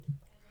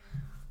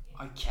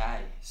Okay,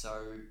 so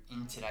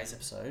in today's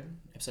episode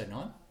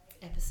 9?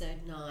 Episode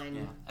 9.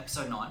 Yeah,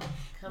 episode 9.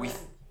 We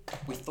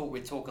thought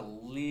we'd talk a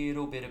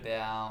little bit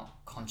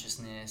about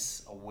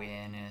consciousness,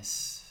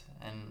 awareness,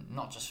 and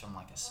not just from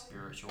like a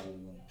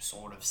spiritual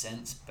sort of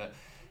sense, but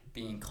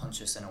being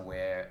conscious and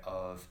aware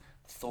of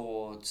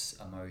thoughts,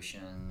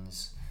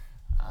 emotions,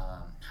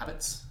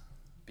 habits,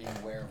 being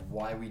aware of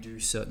why we do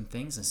certain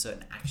things and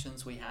certain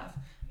actions we have.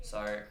 So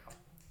I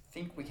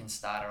think we can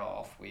start it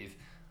off with,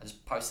 I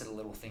just posted a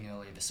little thing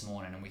earlier this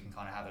morning and we can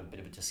kind of have a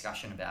bit of a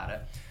discussion about it.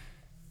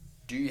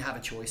 Do you have a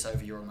choice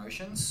over your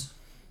emotions?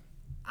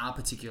 Are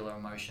particular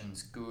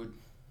emotions good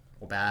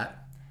or bad?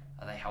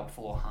 Are they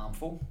helpful or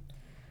harmful?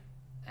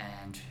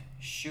 And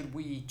should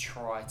we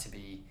try to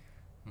be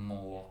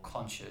more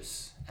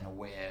conscious and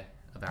aware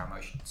of our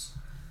emotions?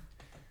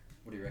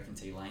 What do you reckon,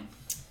 T-Lane?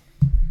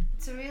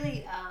 It's a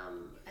really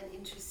an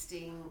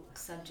interesting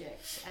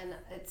subject, and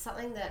it's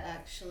something that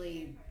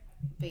actually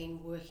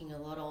been working a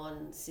lot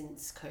on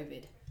since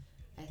COVID.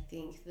 I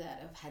think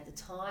that I've had the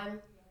time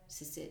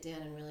to sit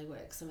down and really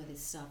work some of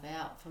this stuff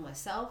out for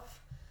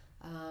myself,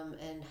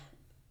 and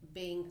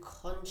being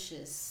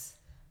conscious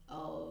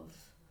of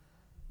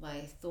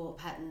my thought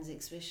patterns,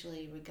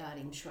 especially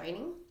regarding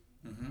training,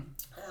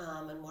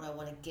 and what I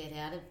want to get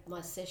out of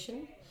my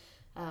session.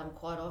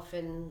 Quite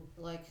often,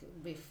 like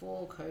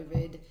before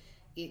COVID,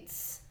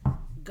 it's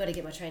got to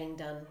get my training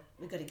done.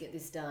 We've got to get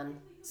this done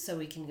so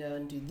we can go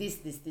and do this.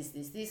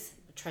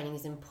 Training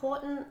is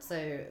important,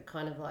 so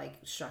kind of like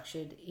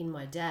structured in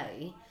my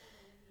day.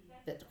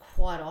 But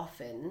quite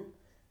often,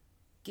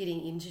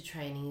 getting into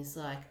training is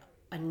like,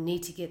 I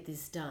need to get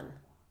this done.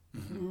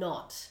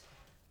 Not,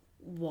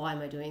 why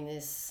am I doing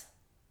this?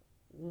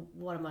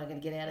 What am I going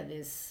to get out of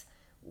this?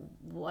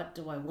 What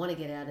do I want to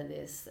get out of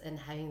this? And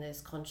having those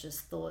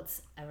conscious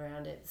thoughts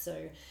around it.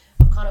 So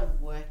I've kind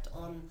of worked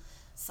on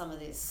some of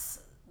this,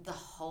 the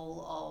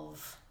whole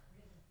of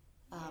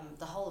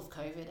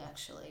COVID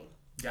actually.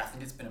 Yeah, I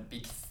think it's been a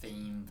big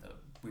theme that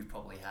we've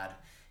probably had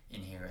in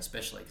here,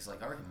 especially because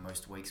like I reckon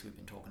most weeks we've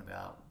been talking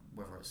about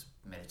whether it's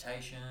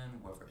meditation,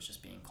 whether it's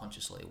just being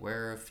consciously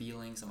aware of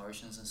feelings,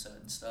 emotions and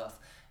certain stuff,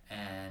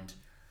 and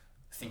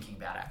thinking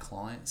about our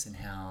clients and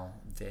how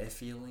they're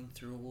feeling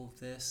through all of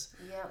this.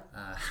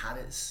 Yeah.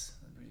 Habits,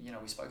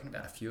 we've spoken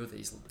about a few of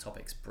these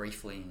topics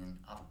briefly in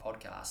other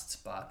podcasts,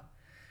 but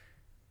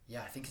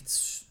yeah, I think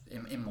it's,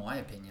 in my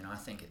opinion, I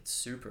think it's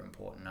super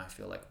important. I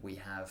feel like we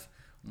have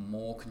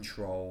more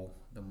control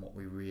than what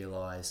we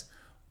realize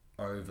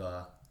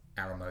over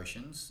our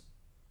emotions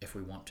if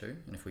we want to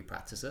and if we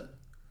practice it.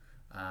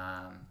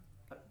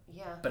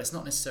 But it's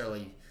not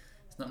necessarily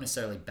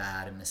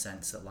bad in the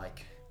sense that,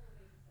 like,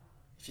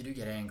 if you do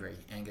get angry,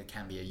 anger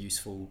can be a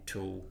useful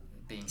tool.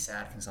 Being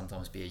sad can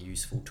sometimes be a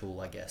useful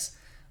tool, I guess.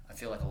 I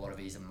feel like a lot of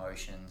these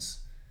emotions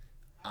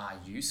are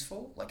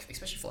useful, like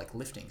especially for like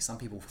lifting. Some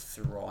people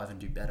thrive and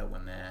do better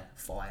when they're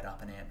fired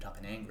up and amped up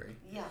and angry.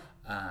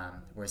 Yeah.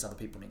 Whereas other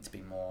people need to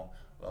be more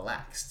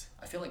relaxed.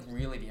 I feel like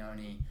really the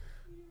only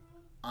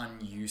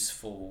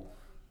unuseful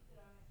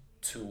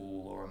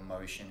tool or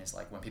emotion is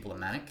like when people are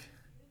manic.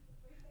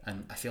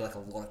 And I feel like a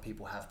lot of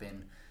people have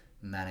been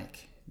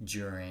manic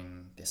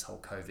during this whole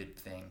COVID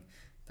thing.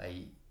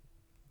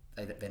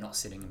 They're not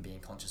sitting and being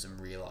conscious and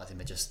realizing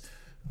they're just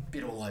a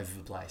bit all over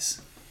the place.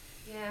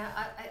 Yeah,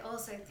 I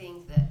also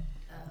think that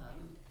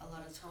a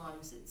lot of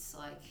times it's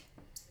like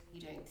you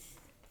don't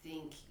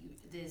think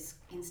there's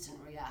instant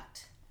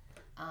react,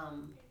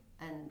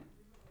 and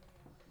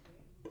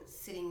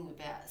sitting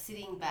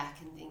back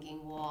and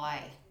thinking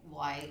why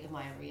am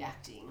I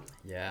reacting?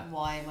 Yeah.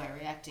 Why am I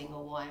reacting,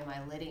 or why am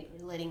I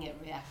letting it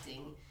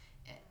reacting,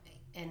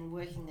 and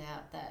working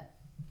out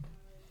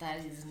that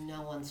is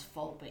no one's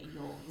fault but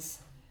yours.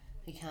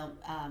 You can't.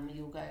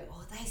 You'll go,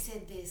 oh, they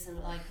said this, and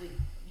like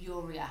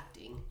you're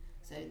reacting.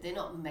 So they're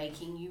not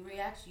making you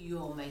react,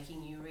 you're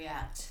making you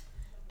react.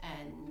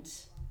 And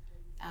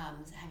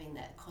having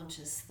that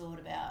conscious thought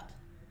about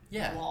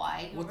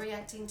why you're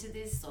reacting to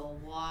this, or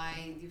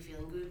why you're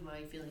feeling good, why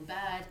you're feeling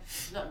bad.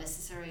 Not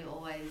necessarily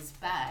always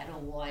bad, or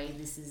why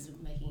this is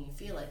making you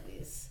feel like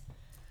this.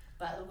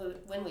 But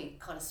when we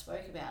kind of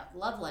spoke about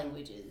love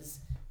languages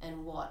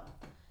and what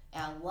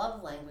our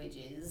love language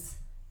is,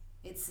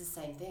 it's the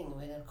same thing.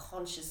 We're going to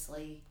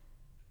consciously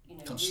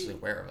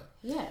aware of it.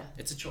 Yeah.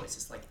 It's a choice.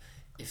 It's like,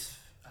 if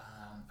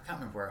I can't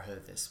remember where I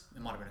heard this.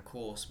 It might have been a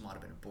course, might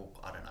have been a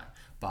book, I don't know.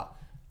 But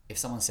if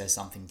someone says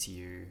something to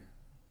you,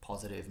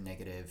 positive,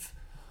 negative,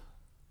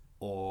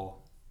 or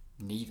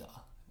neither,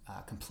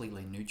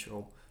 completely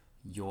neutral,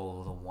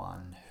 you're the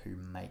one who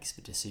makes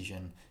the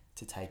decision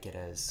to take it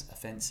as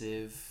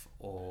offensive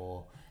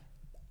or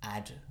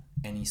add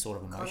any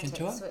sort of emotion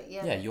to it.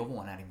 Yeah, you're the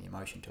one adding the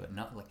emotion to it.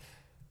 Not like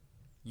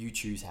you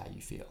choose how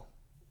you feel.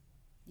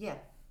 Yeah.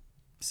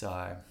 So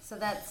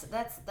that's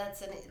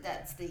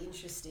the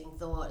interesting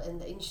thought, and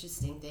the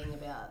interesting thing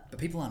about. But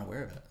people aren't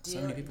aware of it.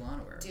 So many people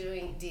aren't aware of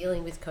it.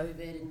 Dealing with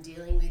COVID and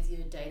dealing with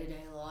your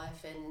day-to-day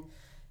life and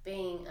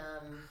being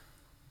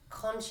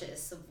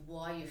conscious of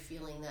why you're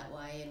feeling that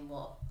way and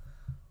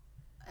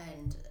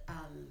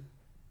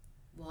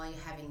why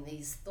you're having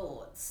these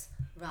thoughts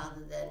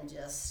rather than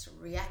just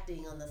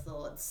reacting on the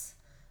thoughts,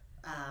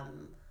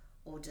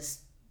 or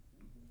just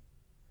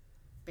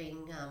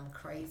being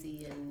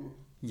crazy and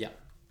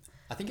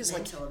I think it's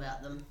mental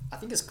about them. I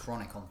think it's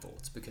chronic on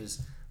thoughts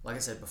because, like I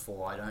said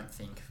before, I don't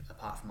think,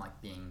 apart from like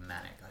being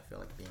manic, I feel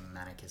like being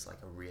manic is like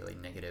a really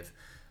negative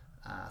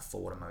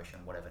thought, emotion,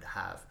 whatever to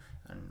have.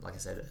 And like I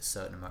said,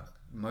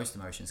 most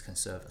emotions can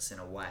serve us in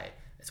a way.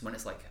 It's when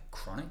it's like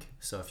chronic.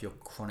 So if you're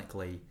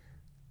chronically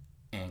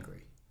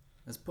angry,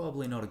 that's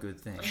probably not a good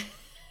thing.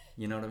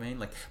 You know what I mean?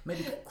 Like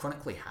maybe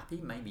chronically happy,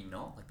 maybe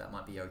not. Like that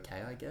might be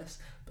okay, I guess.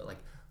 But like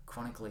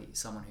chronically,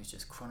 someone who's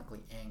just chronically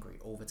angry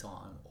all the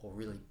time, or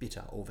really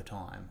bitter all the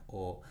time,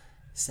 or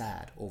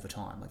sad all the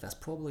time, like that's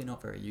probably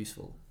not very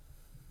useful.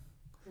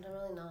 No,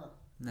 really not.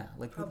 No,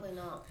 like probably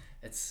not.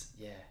 It's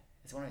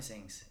one of those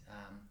things.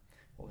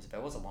 What was it?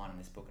 There was a line in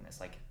this book, and it's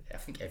like I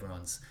think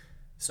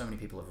so many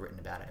people have written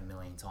about it a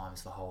million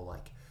times. The whole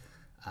like,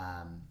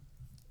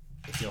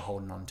 if you're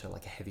holding on to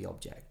like a heavy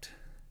object,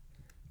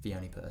 the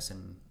only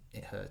person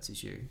it hurts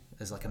is you.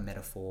 There's like a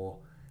metaphor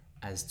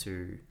as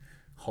to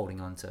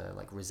holding on to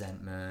like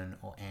resentment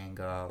or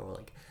anger or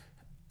like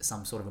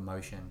some sort of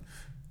emotion.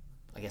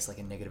 I guess like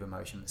a negative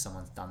emotion that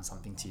someone's done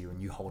something to you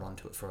and you hold on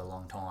to it for a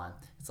long time.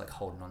 It's like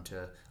holding on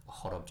to a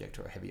hot object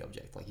or a heavy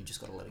object. Like you just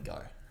got to let it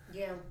go.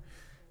 Yeah.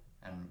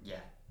 And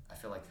I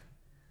feel like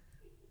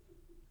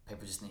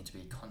people just need to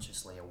be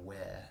consciously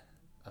aware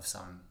of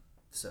some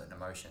certain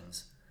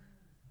emotions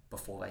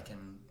before they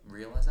can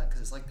realize that,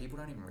 because it's like people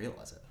don't even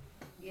realize it.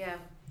 Yeah,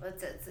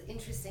 it's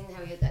interesting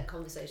how we had that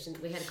conversation.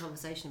 We had a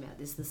conversation about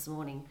this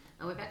morning,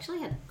 and we've actually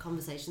had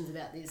conversations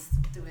about this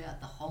throughout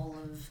the whole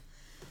of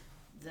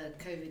the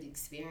COVID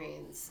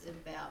experience,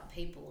 about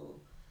people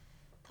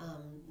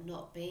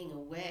not being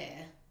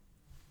aware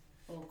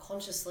or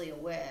consciously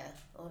aware.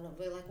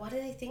 We're like, why do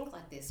they think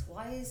like this?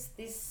 Why is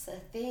this a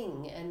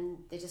thing? And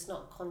they're just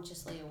not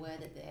consciously aware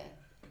that they're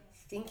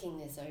thinking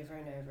this over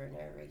and over and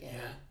over again.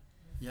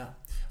 Yeah.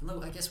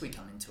 Look, I guess we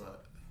come into it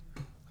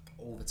like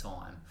all the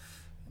time,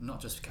 not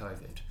just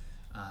COVID.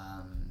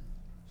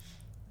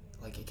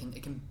 Like it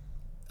can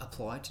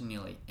apply to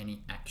nearly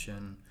any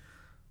action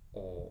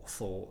or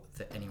thought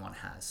that anyone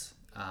has.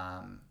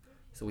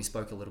 So we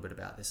spoke a little bit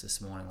about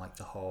this morning, like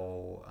the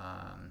whole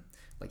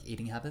like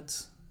eating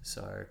habits.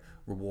 So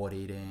reward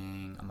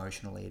eating,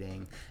 emotional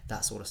eating,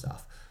 that sort of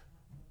stuff.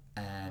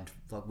 And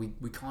like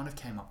we kind of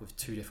came up with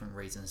two different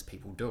reasons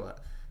people do it.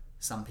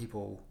 Some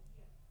people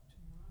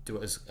do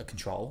it as a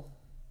control,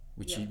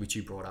 which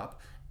you brought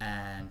up,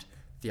 and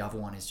the other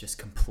one is just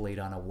complete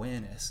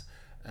unawareness.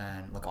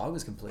 And like I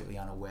was completely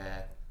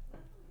unaware.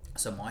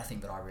 So my thing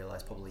that I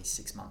realized probably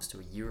 6 months to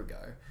a year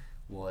ago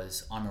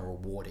was I'm a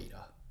reward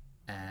eater,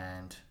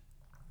 and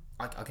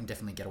I can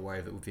definitely get away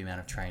with it with the amount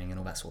of training and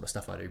all that sort of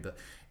stuff I do. But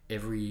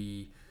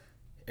every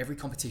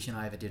competition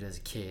I ever did as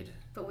a kid.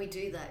 But we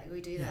do that,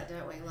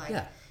 don't we?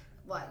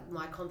 Like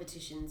my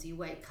competitions, you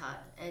weight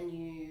cut and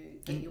you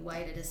get your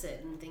weight at a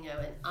certain thing,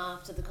 and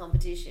after the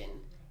competition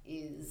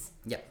is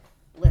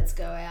let's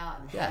go out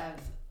and have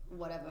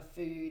whatever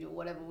food or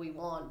whatever we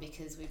want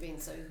because we've been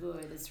so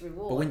good. It's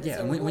reward.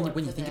 But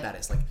when you think about it,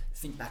 it's like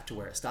think back to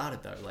where it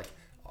started though. Like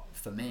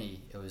for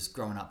me, it was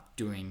growing up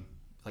doing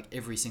like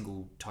every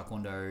single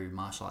taekwondo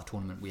martial art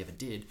tournament we ever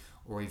did,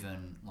 or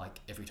even like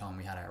every time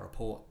we got our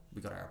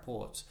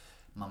reports,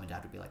 mum and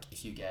dad would be like,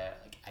 if you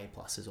get like A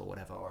pluses or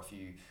whatever, or if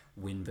you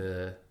win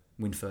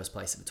first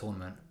place at the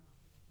tournament,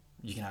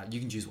 you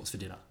can choose what's for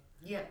dinner.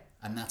 Yeah.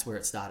 And that's where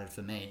it started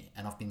for me,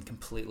 and I've been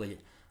completely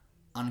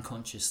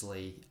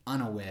unconsciously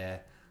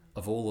unaware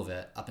of all of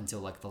it up until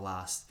like the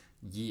last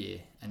year.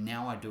 And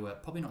now I do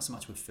it probably not so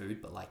much with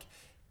food, but like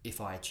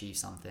if I achieve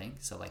something,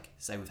 so like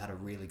say we've had a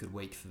really good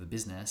week for the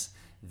business,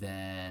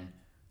 then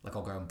like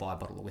I'll go and buy a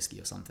bottle of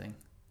whiskey or something,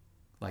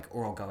 like,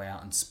 or I'll go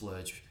out and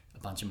splurge a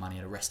bunch of money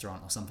at a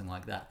restaurant or something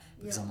like that,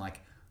 because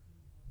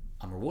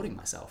I'm rewarding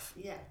myself.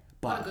 Yeah.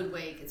 But what a good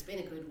week. It's been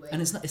a good week. And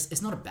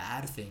it's not a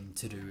bad thing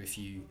to do if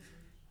you,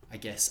 I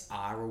guess,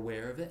 are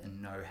aware of it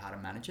and know how to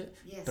manage it.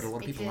 Yes, but a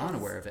lot of people aren't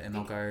aware of it, and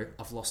they'll go,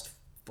 I've lost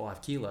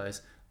 5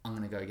 kilos, I'm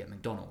going to go get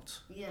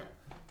McDonald's. Yeah.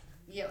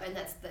 Yeah, and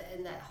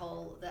that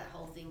whole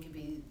thing could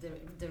be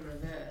the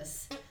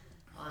reverse.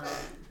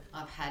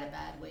 I've had a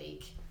bad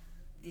week.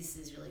 This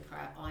is really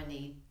crap. I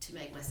need to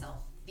make myself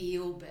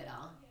feel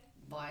better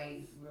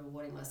by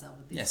rewarding myself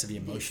with this. Yeah, so the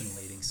emotional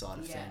eating side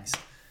of things.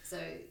 So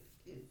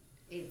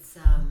it's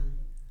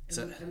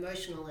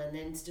emotional, and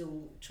then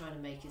still trying to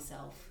make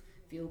yourself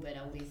feel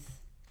better with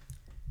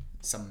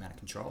some amount of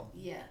control.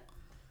 Yeah.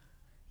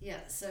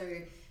 So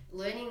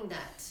learning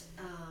that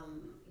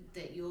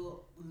that you're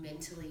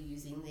mentally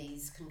using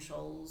these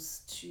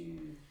controls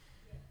to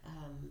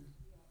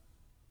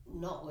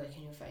not work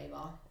in your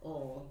favor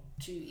or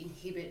to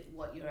inhibit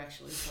what you're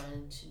actually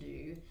trying to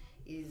do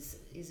is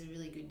a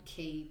really good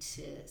key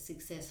to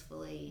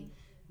successfully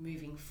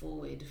moving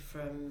forward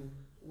from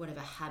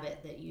whatever habit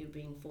that you've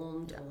been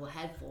formed or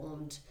had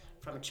formed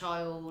from a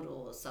child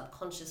or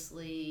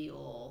subconsciously,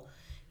 or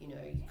you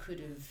could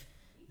have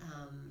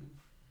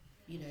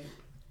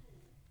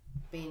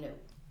been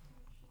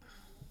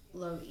a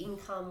low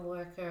income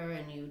worker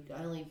and you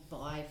only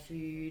buy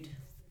food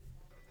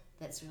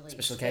that's really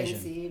Special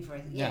expensive.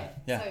 occasion. Yeah.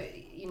 So,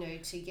 you know,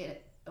 to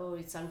get, or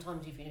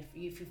sometimes if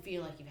you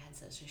feel like you've had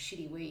such a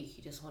shitty week,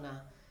 you just want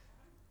to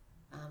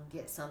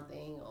get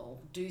something or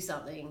do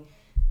something,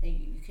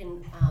 you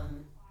can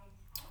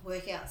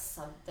work out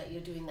that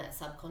you're doing that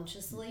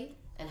subconsciously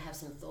and have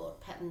some thought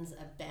patterns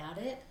about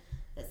it.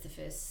 That's the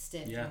first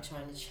step in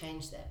trying to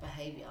change that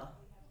behaviour.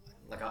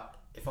 Like,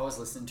 if I was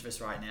listening to this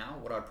right now,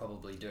 what I'd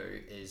probably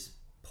do is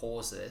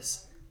pause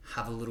this,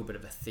 have a little bit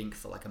of a think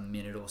for like a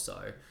minute or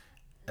so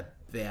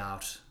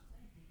about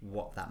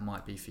what that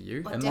might be for you.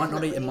 It might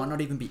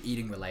not even be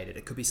eating related.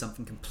 It could be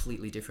something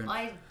completely different.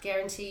 I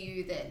guarantee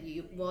you that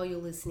while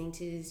you're listening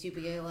to this, you'll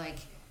be like,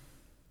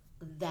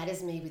 that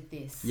is me with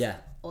this. Yeah.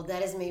 Or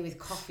that is me with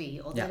coffee.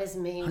 Or that is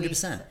me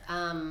 100%.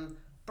 With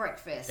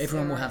breakfast.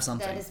 Everyone will have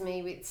something. That is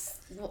me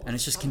with... And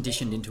it's just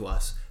conditioned into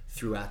us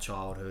through our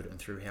childhood and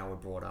through how we're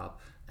brought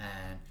up.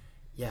 And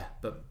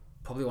but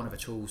probably one of the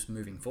tools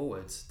moving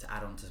forwards, to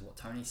add on to what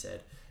Tony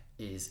said,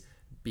 is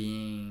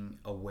being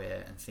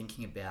aware and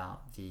thinking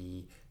about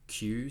the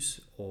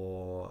cues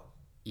or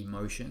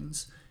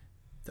emotions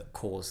that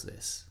cause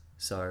this.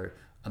 So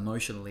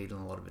emotional eating,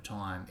 a lot of the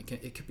time,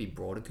 it could be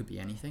broad, it could be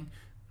anything,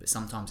 but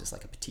sometimes it's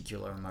like a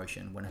particular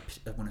emotion when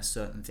a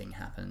certain thing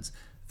happens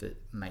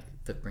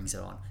that brings it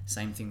on.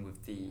 Same thing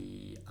with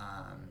the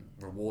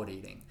reward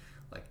eating.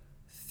 Like,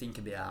 think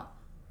about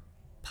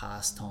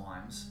past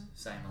times,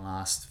 say in the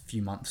last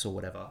few months or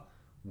whatever,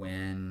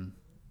 when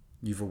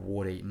you've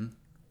reward eaten.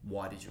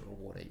 Why did you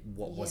reward eat?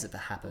 What was it that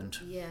happened?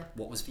 Yeah.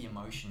 What was the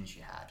emotions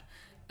you had?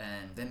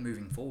 And then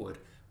moving forward,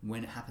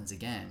 when it happens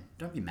again,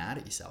 don't be mad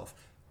at yourself.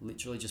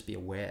 Literally just be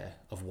aware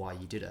of why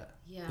you did it.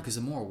 Yeah. Because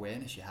the more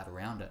awareness you have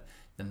around it,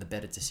 then the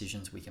better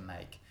decisions we can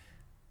make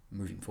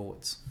moving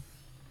forwards.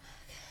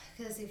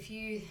 Because if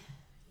you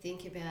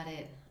think about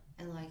it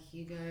and like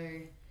you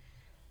go,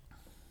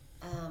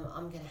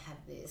 I'm going to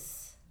have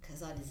this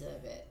because I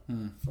deserve it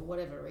for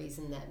whatever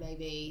reason that may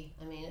be.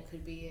 I mean, it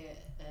could be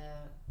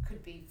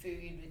could be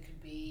food, it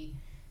could be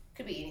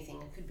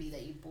anything. It could be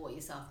that you bought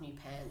yourself new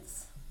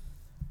pants,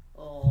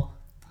 or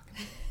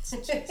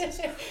Jesus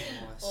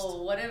Christ.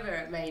 or whatever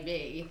it may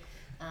be.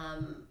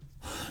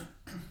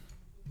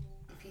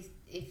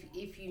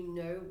 If you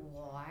know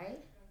why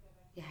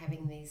you're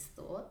having these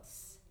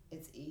thoughts,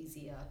 it's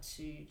easier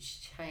to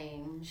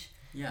change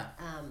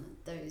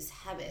those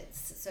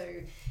habits. So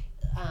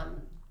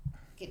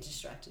get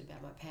distracted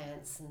about my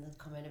pants and the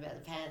comment about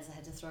the pants I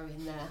had to throw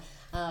in there.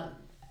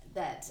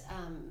 That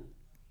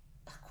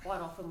quite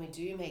often we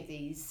do make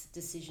these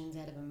decisions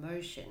out of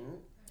emotion.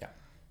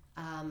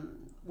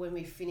 When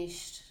we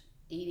finished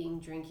eating,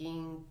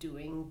 drinking,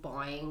 doing,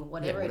 buying,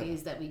 whatever it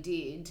is that we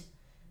did,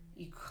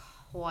 you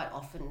quite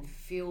often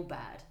feel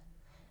bad,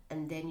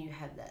 and then you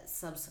have that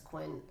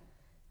subsequent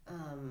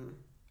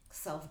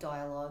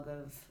self-dialogue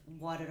of,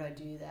 why did I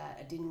do that?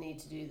 I didn't need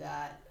to do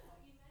that.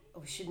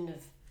 I shouldn't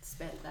have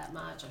spent that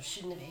much. I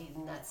shouldn't have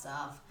eaten that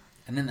stuff.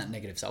 And then that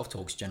negative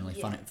self-talk's generally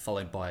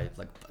followed by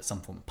like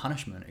some form of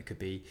punishment. It could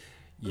be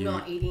you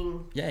not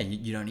eating. Yeah,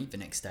 you don't eat the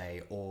next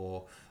day,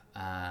 or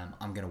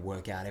I'm going to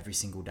work out every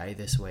single day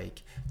this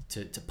week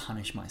to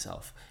punish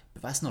myself.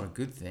 But that's not a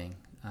good thing.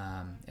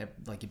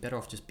 Like, you're better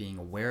off just being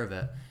aware of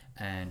it,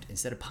 and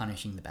instead of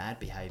punishing the bad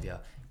behavior,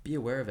 be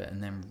aware of it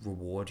and then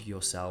reward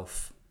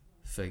yourself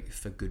for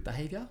good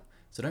behavior.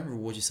 So don't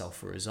reward yourself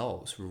for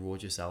results.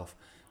 Reward yourself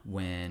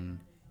when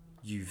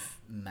you've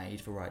made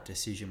the right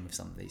decision with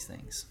some of these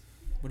things.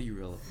 What are you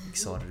real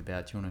excited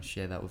about? Do you want to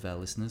share that with our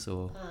listeners,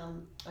 or?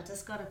 I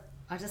just got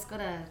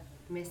a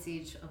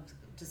message of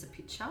just a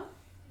picture,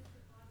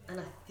 and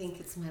I think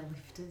it's my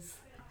lifters.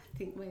 I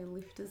think my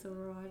lifters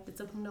arrived.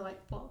 It's a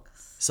night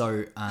box.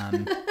 So,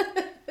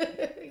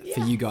 for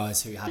you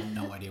guys who have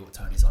no idea what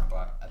Tony's on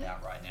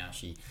about right now,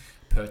 she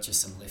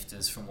purchased some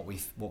lifters from what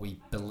we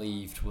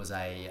believed was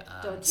a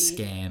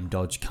scam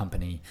dodge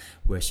company,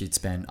 where she'd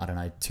spent, I don't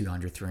know,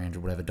 $200, $300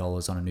 whatever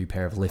dollars on a new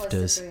pair of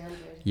lifters. Close to 300.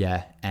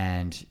 Yeah,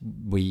 and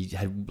we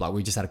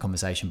just had a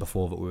conversation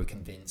before that we were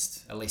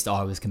convinced, at least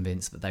I was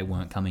convinced, that they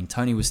weren't coming.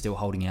 Tony was still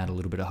holding out a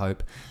little bit of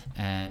hope,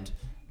 and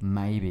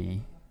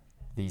maybe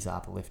these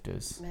are the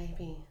lifters.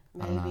 Maybe.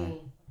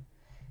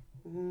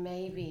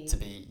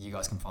 You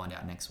guys can find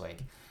out next week.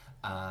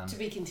 To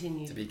be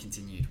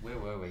continued. Where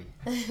were we?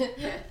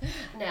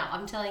 Now,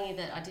 I'm telling you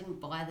that I didn't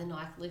buy the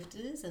Nike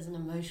lifters as an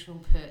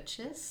emotional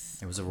purchase.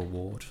 It was a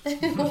reward. Or a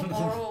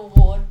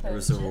reward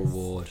purchase. It was a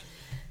reward.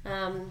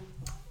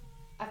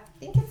 I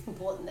think it's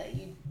important that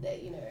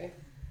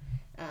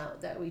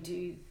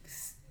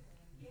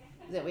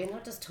we're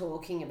not just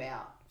talking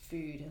about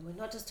food, and we're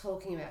not just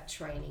talking about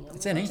training.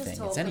 It's anything.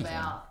 Just talking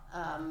about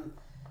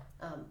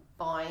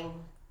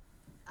buying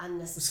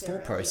unnecessarily.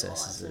 It's thought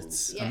processes.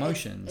 It's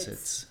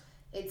emotions.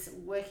 It's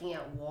working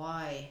out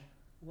why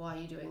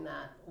you're doing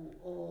that,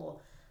 or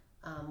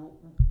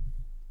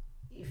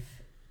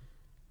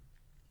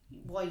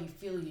why you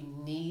feel you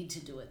need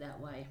to do it that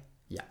way.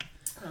 Yeah.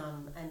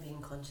 And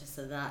being conscious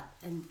of that.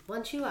 And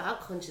once you are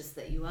conscious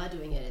that you are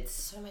doing it, it's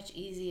so much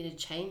easier to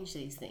change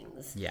these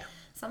things. Yeah.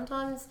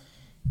 Sometimes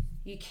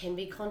you can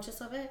be conscious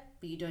of it,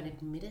 but you don't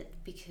admit it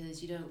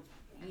because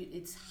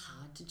it's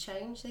hard to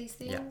change these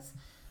things.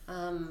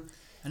 Yeah.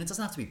 And it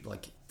doesn't have to be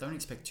like, don't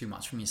expect too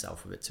much from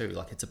yourself with it too.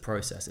 Like, it's a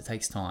process. It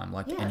takes time,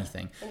 like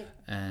anything.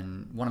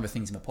 And one of the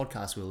things in the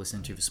podcast we were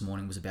listening to this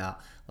morning was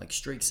about like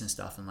streaks and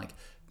stuff. And like,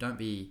 don't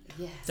be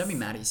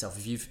mad at yourself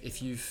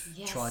if you've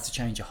tried to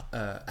change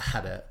a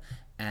habit,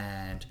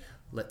 and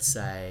let's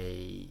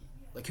say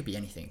it could be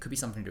anything. It could be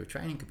something to do with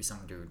training. It could be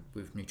something to do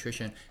with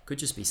nutrition. It could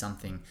just be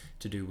something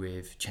to do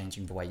with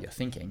changing the way you're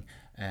thinking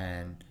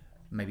and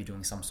maybe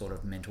doing some sort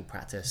of mental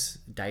practice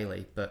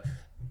daily. But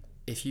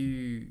if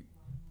you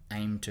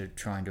aim to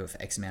try and do it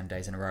for X amount of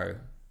days in a row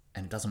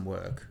and it doesn't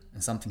work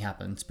and something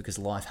happens, because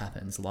life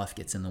happens, life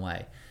gets in the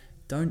way,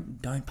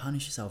 don't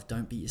punish yourself,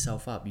 don't beat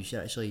yourself up. You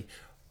should actually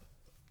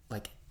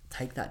like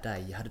take that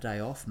day, you had a day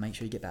off, make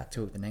sure you get back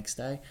to it the next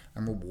day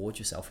and reward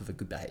yourself with a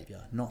good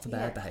behavior, not the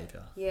bad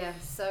behavior.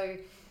 So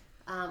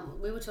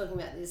we were talking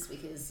about this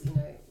because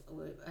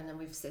and then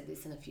we've said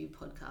this in a few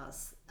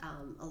podcasts,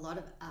 a lot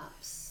of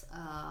apps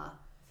are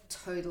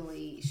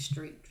totally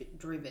streak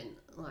driven,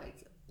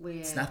 like where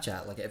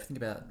Snapchat, like everything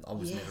about, I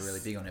was never really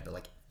big on it, but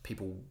like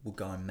people were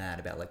going mad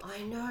about like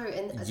I know,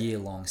 and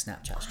year-long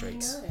Snapchat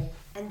streaks. I know.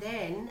 And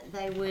then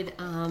they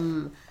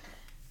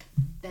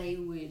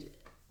would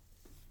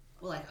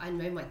well, like I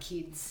know my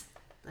kids,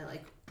 they're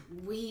like,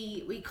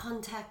 we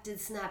contacted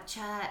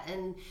Snapchat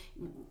and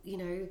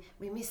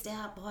we missed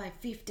out by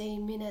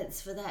 15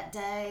 minutes for that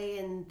day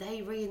and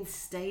they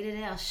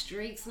reinstated our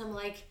streaks, and I'm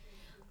like,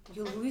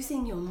 you're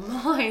losing your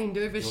mind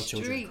over your streaks.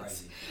 Children are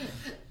crazy.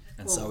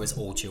 And so is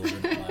all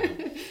children.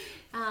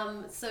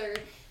 So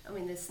I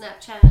mean, there's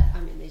Snapchat. I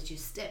mean, there's your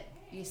step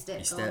goal.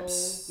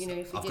 Steps. For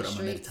I've got it on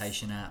my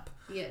meditation app.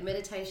 Yeah,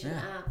 meditation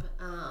app.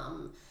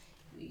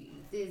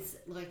 There's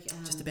like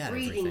just about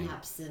breathing everything.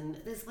 apps, and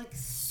there's like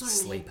so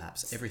sleep many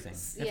apps, everything.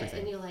 Yeah,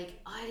 and you're like,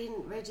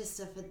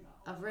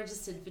 I've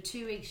registered for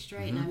 2 weeks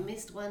straight, and I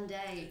missed one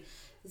day.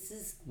 This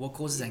is what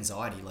causes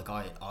anxiety. Like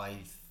I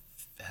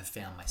have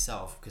found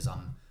myself, because what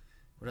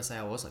did I say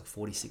I was, like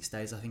 46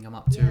 days I think I'm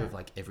up to of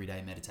like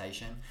everyday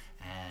meditation,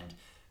 and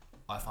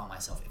I find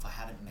myself, if I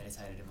haven't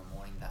meditated in the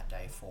morning that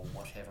day for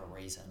whatever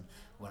reason,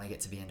 when I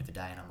get to the end of the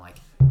day and I'm like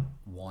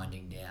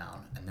winding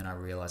down and then I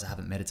realize I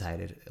haven't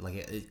meditated, like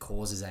it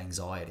causes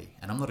anxiety.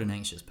 And I'm not an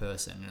anxious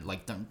person,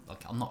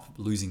 I'm not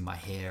losing my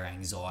hair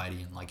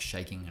anxiety and like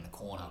shaking in a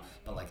corner,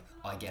 but like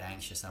I get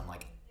anxious and I'm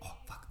like, oh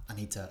fuck, I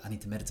need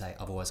to meditate,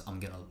 otherwise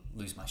I'm gonna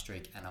lose my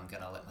streak and I'm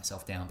gonna let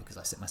myself down because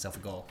I set myself a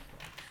goal.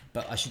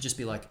 But I should just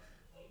be like,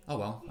 oh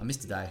well, I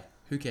missed a day,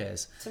 who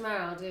cares?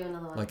 Tomorrow I'll do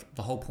another one. Like,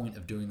 the whole point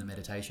of doing the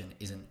meditation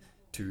isn't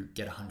to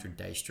get a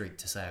 100-day streak,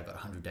 to say I got a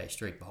 100-day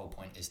streak. The whole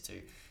point is to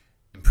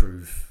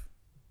improve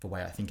the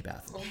way I think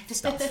about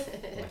stuff.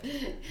 Like,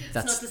 it's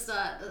not to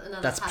start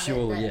another that's habit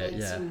purely, that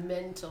makes you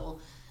mental.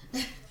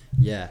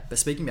 Yeah, but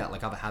speaking about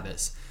like other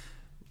habits,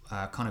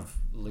 kind of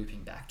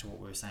looping back to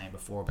what we were saying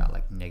before about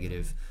like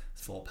negative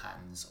thought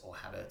patterns or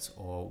habits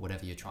or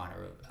whatever you're trying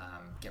to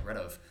get rid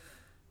of.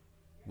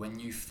 When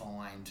you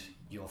find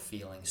you're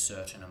feeling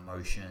certain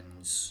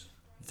emotions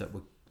that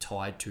were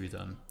tied to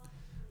them,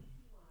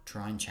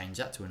 try and change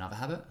that to another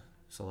habit.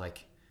 So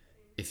like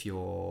if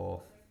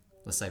you're,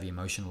 let's say the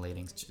emotional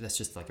eating, that's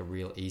just like a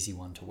real easy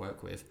one to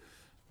work with.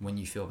 When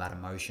you feel that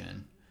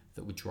emotion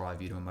that would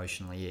drive you to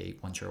emotionally eat,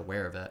 once you're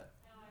aware of it,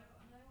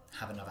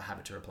 have another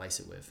habit to replace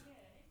it with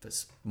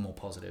that's more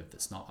positive,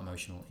 that's not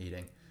emotional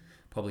eating.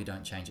 Probably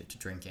don't change it to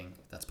drinking.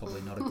 That's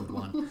probably not a good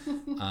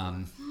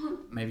one.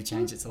 Maybe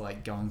change it to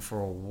like going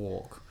for a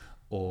walk,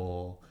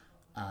 or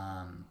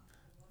I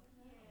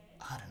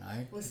don't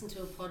know. Listen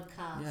to a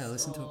podcast. Yeah,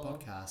 listen to a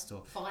podcast,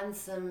 or find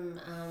some,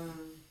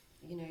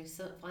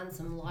 find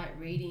some light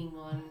reading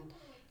on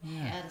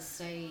how to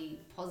stay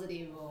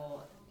positive,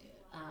 or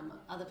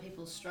other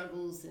people's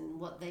struggles and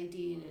what they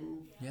did,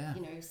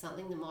 and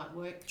something that might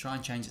work. Try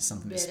and change it to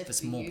something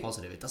that's more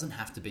positive. It doesn't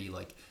have to be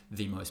like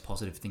the most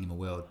positive thing in the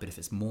world, but if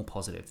it's more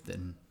positive,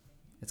 then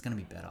it's going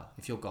to be better.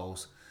 If your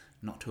goal's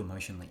not to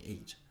emotionally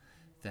eat,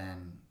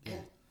 then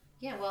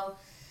well,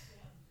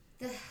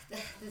 the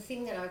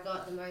thing that I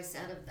got the most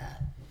out of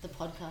the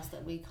podcast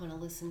that we kind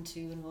of listened to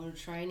in water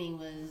training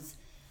was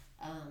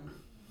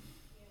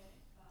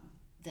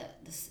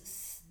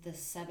the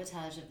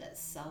sabotage of that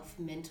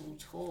self-mental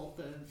talk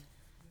of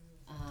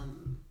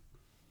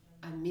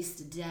I missed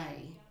a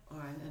day, or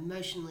I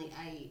emotionally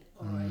ate,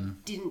 or I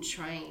didn't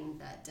train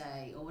that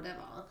day, or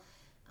whatever.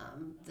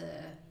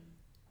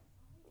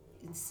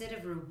 Instead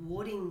of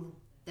rewarding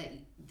that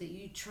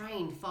you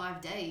trained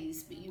 5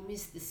 days but you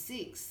missed the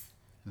 6th,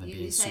 and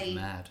you say,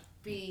 mad.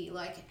 Be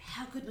like,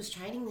 how good was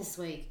training this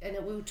week? And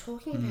we were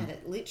talking about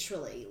it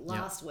literally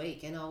last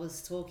week, and I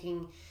was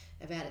talking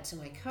about it to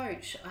my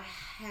coach. I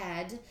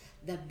had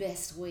the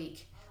best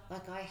week.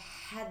 Like, I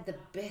had the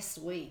best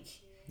week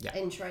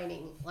in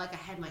training. Like, I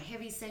had my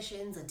heavy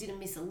sessions. I didn't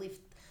miss a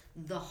lift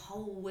the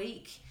whole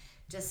week.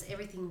 just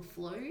everything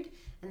flowed.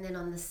 And then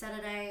on the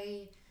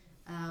Saturday,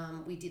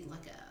 we did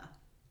like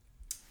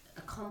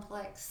a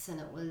complex,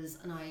 and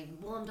I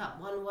warmed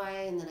up one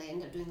way, and then I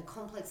ended up doing the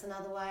complex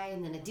another way,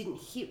 and then I didn't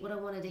hit what I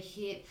wanted to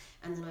hit,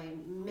 and then I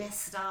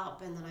messed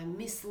up, and then I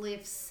missed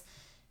lifts,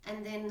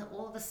 and then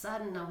all of a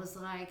sudden I was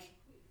like,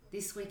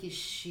 this week is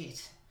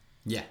shit.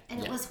 Yeah.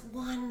 And it was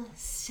one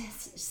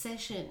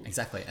session.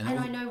 Exactly. And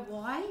I know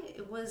why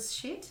it was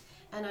shit,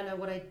 and I know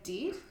what I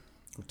did.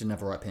 Didn't have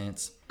the right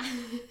pants.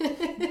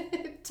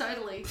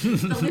 Totally.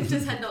 The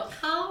lifters had not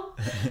come.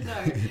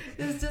 No,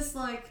 it was just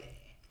like,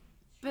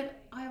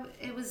 but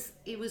it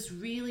was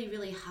really,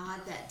 really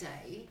hard that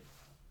day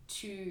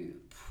to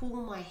pull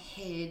my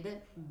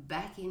head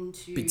back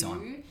into Big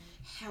time.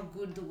 how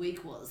good the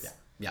week was.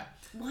 Yeah.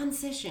 One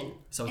session.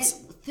 So it's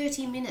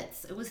 30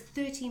 minutes. It was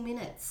 30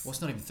 minutes. Well,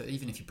 it's not even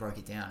even if you broke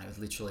it down, it would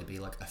literally be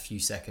like a few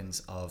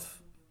seconds of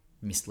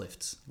missed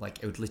lifts. Like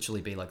it would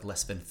literally be like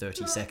less than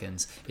 30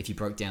 seconds if you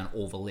broke down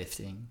all the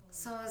lifting.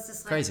 So I was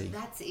just like, crazy.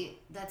 That's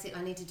it.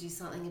 I need to do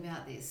something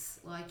about this.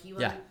 Like you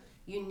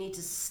need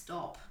to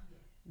stop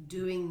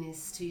doing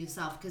this to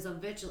yourself, because I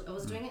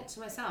was doing it to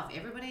myself.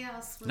 Everybody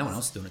else was, No one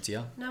else is doing it to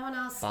you. No one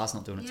else. Bar's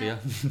not doing it to you.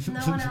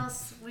 No one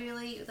else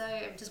really,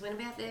 though. Just went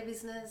about their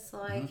business.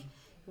 Like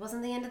it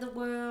wasn't the end of the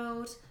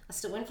world. I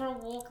still went for a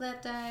walk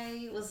that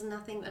day. It was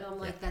nothing, and I'm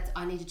like,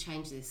 I need to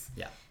change this.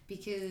 Yeah.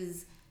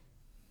 Because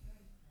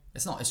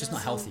it's just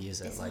not healthy,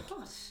 is it? It's like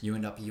not. you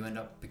end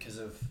up because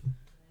of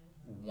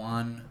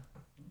one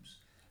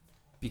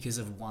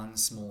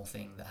small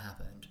thing that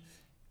happened,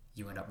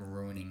 you end up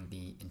ruining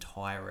the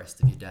entire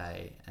rest of your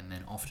day, and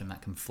then often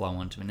that can flow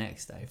onto the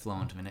next day,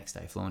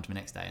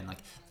 and like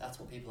that's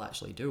what people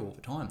actually do all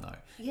the time though.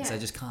 Yeah. Is they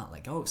just can't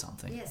let go of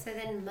something. Yeah, so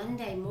then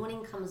Monday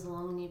morning comes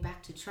along and you're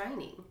back to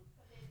training.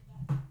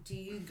 Do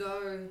you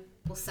go,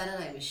 well,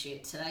 Saturday was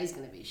shit, today's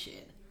going to be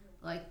shit.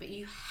 Like, but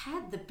you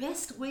had the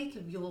best week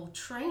of your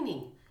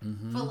training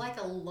for like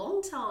a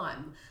long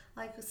time.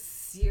 Like,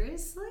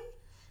 seriously?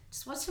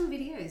 Just watch some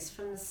videos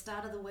from the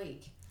start of the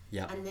week.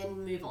 Yeah. And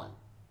then move on.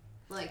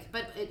 Like,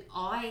 but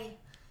I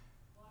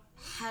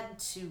had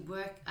to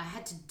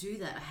do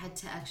that. I had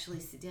to actually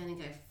sit down and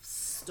go,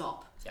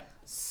 stop. Yeah.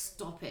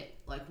 Stop it.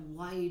 Like,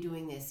 why are you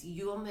doing this?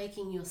 You're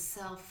making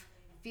yourself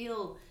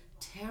feel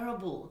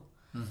terrible.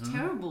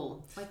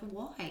 Terrible. Like,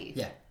 why?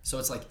 Yeah. So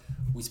it's like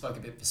we spoke a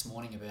bit this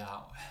morning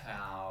about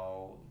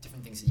how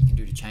different things that you can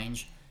do to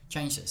change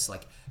this.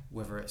 Like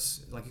whether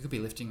it's like it could be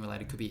lifting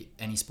related, could be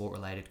any sport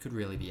related, could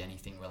really be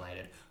anything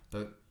related.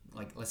 But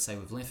like let's say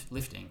with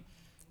lifting,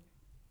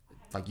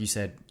 like you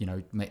said,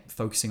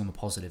 focusing on the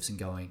positives and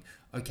going,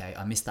 okay,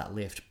 I missed that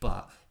lift,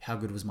 but how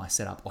good was my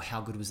setup, or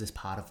how good was this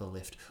part of the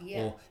lift, yeah.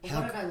 or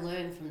what did I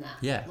learn from that?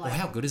 Yeah, like, or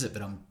how good is it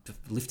that I'm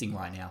lifting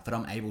right now, that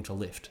I'm able to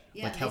lift?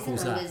 Yeah, like how these cool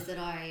is are that? numbers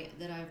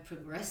that I've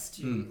progressed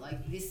to.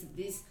 Like these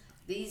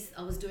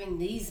I was doing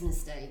these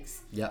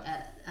mistakes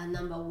at a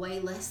number way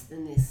less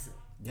than this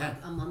like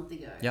a month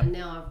ago, and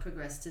now I've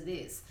progressed to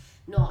this.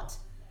 Not,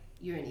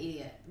 you're an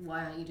idiot.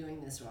 Why aren't you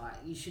doing this right?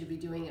 You should be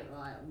doing it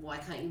right. Why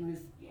can't you move?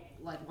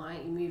 Like, why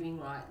aren't you moving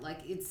right? Like,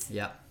 it's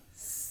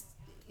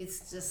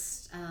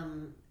just,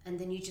 and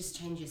then you just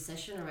change your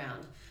session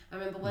around. I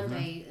remember one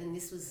day, and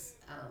this was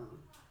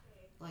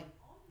like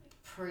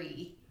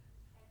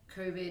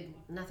pre-COVID,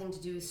 nothing to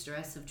do with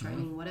stress of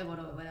training, whatever.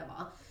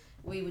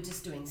 We were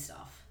just doing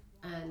stuff,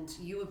 and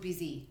you were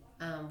busy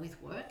with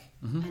work,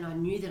 and I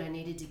knew that I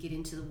needed to get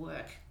into the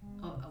work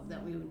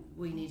that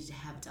we needed to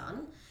have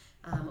done.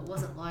 It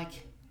wasn't like,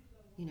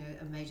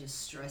 a major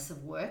stress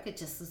of work. It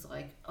just was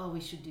like, oh, we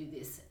should do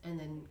this. And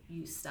then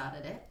you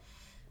started it.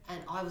 And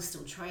I was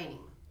still training.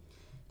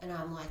 And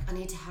I'm like, I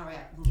need to hurry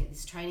up and get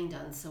this training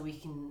done so we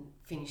can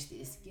finish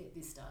this, get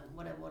this done,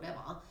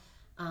 whatever.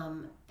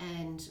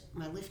 And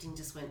my lifting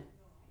just went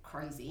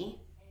crazy.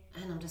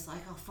 And I'm just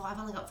like, I've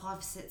only got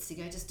 5 sets to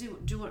go. Just do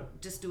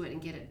it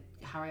and get it,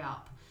 hurry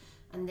up.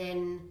 And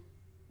then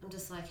I'm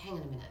just like, hang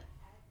on a minute.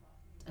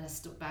 And I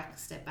stepped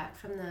back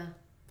from the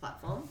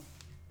platform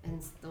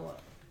and thought,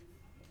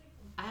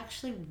 I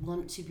actually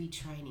want to be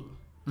training.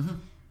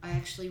 I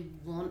actually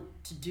want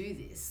to do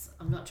this.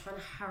 I'm not trying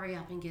to hurry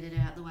up and get it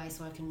out of the way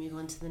so I can move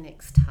on to the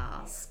next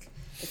task.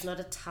 It's not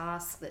a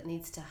task that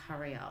needs to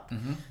hurry up.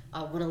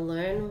 I want to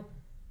learn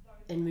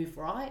and move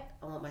right.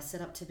 I want my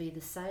setup to be the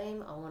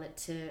same. I want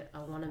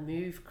to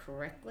move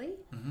correctly.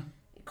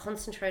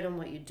 Concentrate on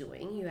what you're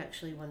doing. You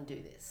actually want to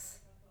do this.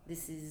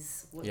 This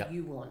is what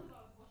you want.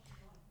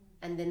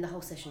 And then the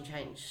whole session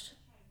changed.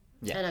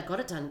 Yeah. And I got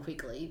it done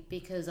quickly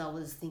because I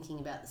was thinking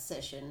about the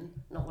session,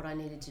 not what I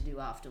needed to do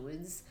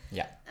afterwards.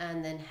 Yeah.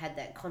 And then had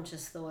that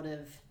conscious thought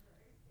of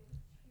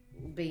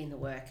be in the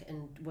work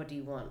and what do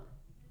you want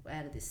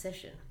out of this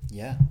session?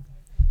 Yeah.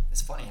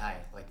 It's funny, hey?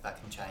 Like that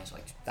can change.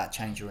 Like that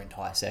changed your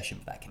entire session,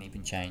 but that can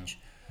even change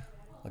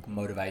like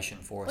motivation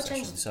for a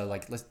session. So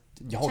like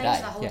your whole day.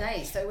 The whole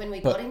day. So when we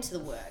got into the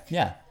work.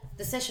 Yeah.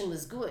 The session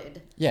was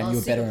good. Yeah, you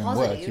were better in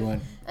work. You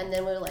weren't. And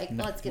then we were like,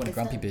 let's get this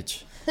grumpy done.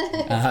 Bitch.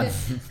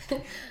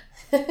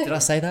 Did I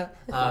say that?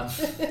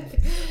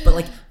 But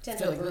like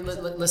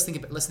let's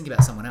think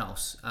about someone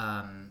else.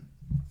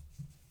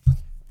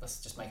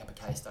 Let's just make up a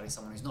case study.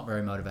 Someone who's not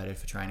very motivated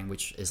for training,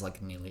 which is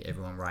like nearly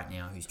everyone right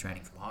now who's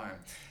training from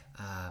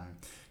home.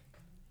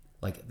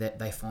 Like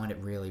they find it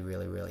really,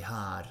 really, really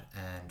hard,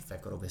 and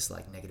they've got all this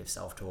like negative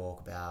self-talk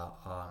about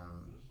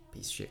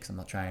piece of shit because I'm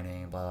not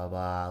training, blah blah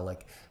blah.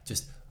 Like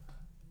just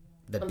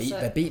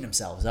they're beating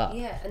themselves up.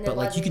 Yeah, and but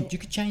like you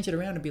could change it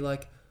around and be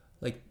like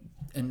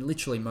and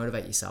literally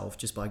motivate yourself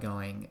just by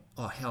going,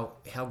 oh,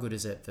 how good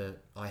is it that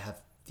I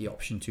have the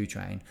option to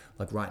train?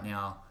 Like right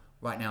now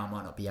I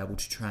might not be able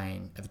to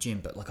train at the gym,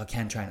 but like I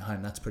can train at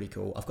home. That's pretty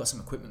cool. I've got some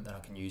equipment that I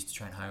can use to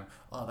train home.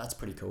 Oh, that's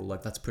pretty cool.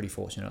 Like that's pretty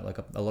fortunate. Like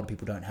a lot of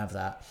people don't have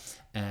that.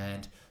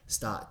 And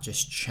start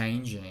just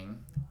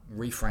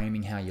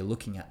reframing how you're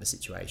looking at the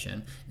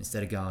situation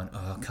instead of going,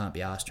 oh, I can't be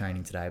arsed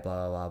training today,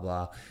 blah, blah, blah,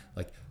 blah.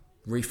 Like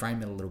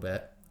reframe it a little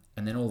bit.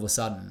 And then all of a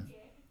sudden,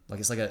 like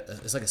it's like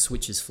a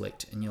switch is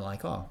flicked and you're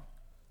like, oh,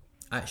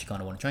 I actually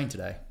kind of want to train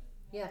today.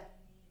 Yeah.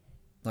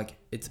 Like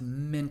it's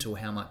mental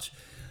how much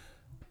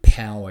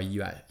power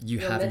you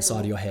have inside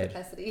of your head.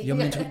 Capacity.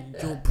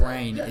 Your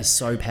brain is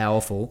so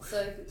powerful.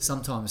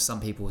 Sometimes some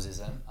people's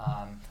isn't,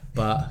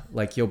 but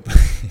like your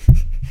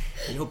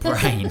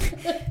brain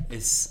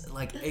is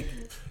like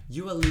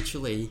you are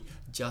literally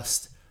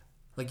just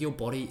like your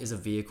body is a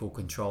vehicle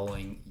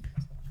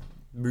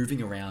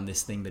moving around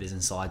this thing that is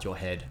inside your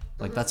head.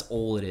 Like that's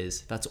all it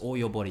is. That's all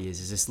your body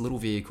is this little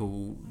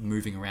vehicle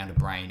moving around a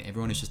brain.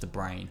 Everyone is just a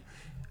brain,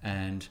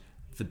 and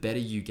the better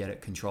you get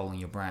at controlling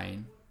your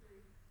brain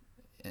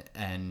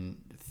and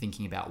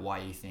thinking about why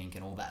you think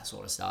and all that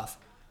sort of stuff,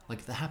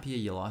 like the happier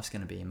your life's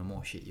going to be and the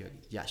more shit you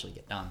actually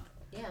get done.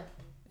 Yeah.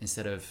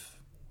 Instead of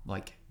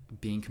like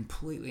being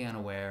completely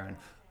unaware and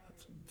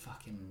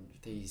fucking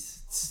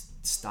these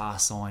star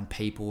sign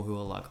people who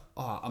are like,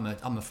 oh,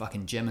 I'm a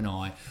fucking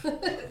Gemini.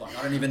 Like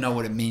I don't even know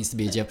what it means to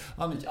be a Gemini.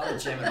 I'm a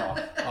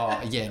Gemini.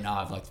 Oh yeah, no,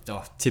 I'm like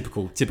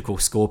typical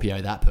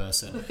Scorpio, that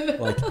person.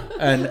 Like,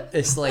 and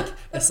it's like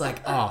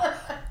oh,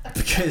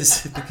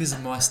 because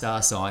of my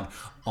star sign,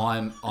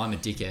 I'm a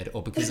dickhead,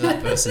 or because of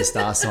that person's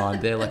star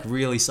sign, they're like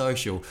really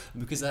social.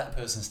 And because of that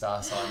person's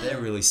star sign, they're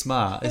really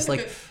smart. It's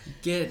like,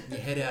 get your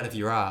head out of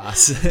your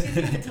ass. Do you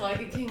think the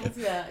Tiger King's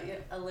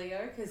a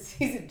Leo because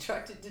he's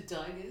attracted to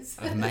tigers?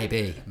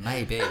 Maybe.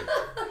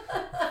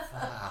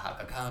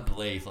 I can't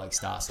believe like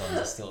star signs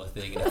are still a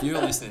thing. And if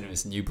you're listening to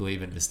this and you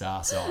believe in the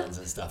star signs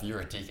and stuff, you're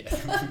a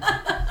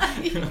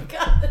dickhead. You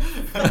can't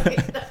say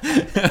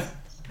that.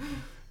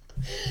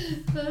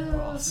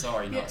 Oh,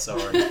 sorry, not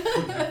sorry.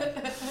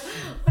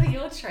 What are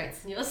your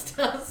traits in your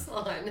star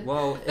sign?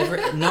 Well,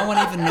 no one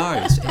even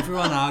knows.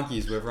 Everyone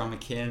argues whether I'm a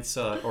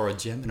Cancer or a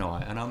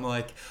Gemini, and I'm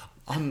like,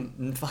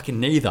 I'm fucking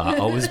neither.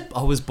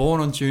 I was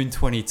born on June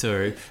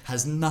 22.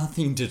 Has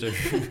nothing to do.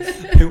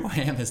 Who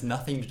I am has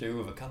nothing to do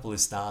with a couple of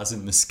stars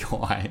in the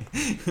sky.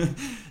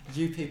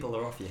 You people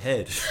are off your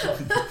head.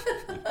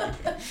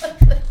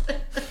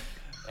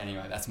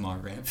 Anyway, that's my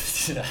rant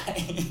for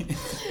today.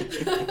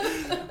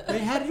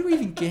 Wait, how did we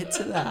even get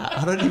to that?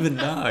 I don't even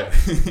know.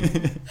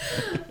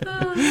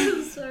 Oh, this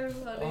is so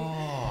funny.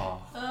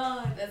 Oh,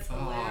 that's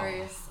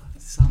hilarious.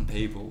 Some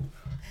people.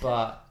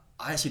 But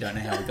I actually don't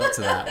know how we got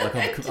to that. Like,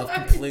 I've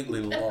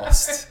completely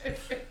lost.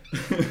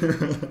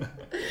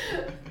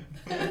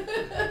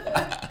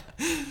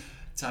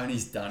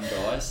 Tony's done,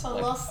 guys. I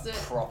lost it.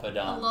 Proper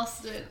done. I've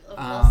lost it.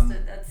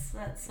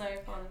 That's so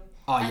fun.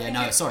 Oh, yeah,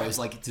 no, sorry. It was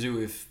like to do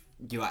with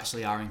you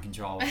actually are in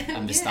control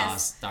and the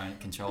stars don't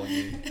control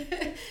you.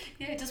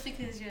 Yeah, just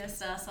because you're a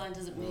star sign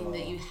doesn't mean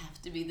that you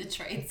have to be the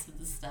traits of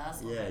the star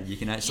sign. Yeah, you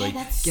can actually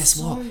guess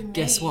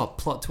what?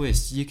 Plot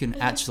twist. You can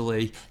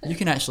actually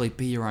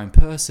be your own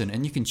person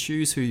and you can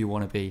choose who you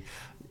want to be.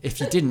 If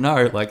you didn't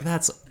know, like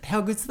that's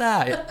how good's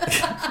that?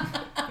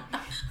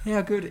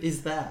 How good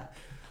is that?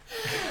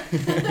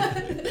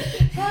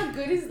 How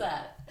good is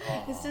that?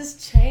 Oh, it's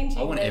just changing.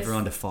 I want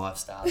everyone to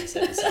 5-star this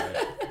episode.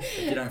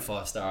 If you don't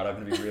 5-star it, I'm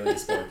going to be really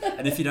disappointed.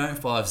 And if you don't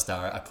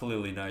 5-star it, I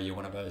clearly know you're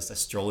one of those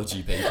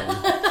astrology people.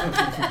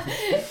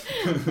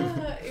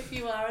 If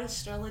you are an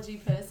astrology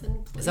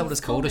person, please. Is that what it's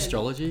called,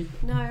 astrology?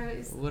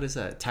 No. What is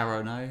that?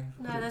 Tarot, no?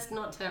 No, that's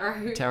not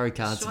tarot. Tarot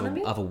cards of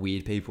other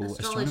weird people.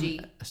 Astrology.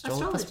 That's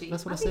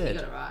what I said. You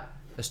got it right.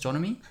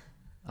 Astronomy?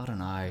 I don't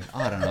know.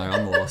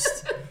 I'm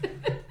lost.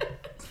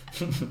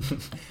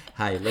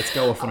 Hey, let's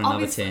go off on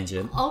another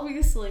tangent.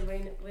 Obviously,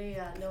 we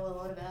know a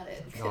lot about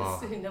it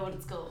because we know what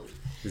it's called.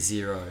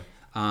 Zero.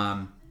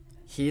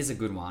 Here's a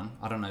good one.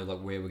 I don't know like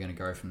where we're going to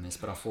go from this,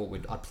 but I thought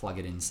I'd plug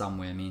it in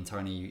somewhere. Me and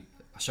Tony,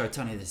 I showed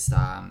Tony this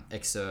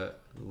excerpt,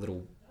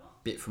 little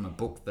bit from a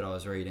book that I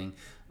was reading,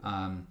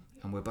 and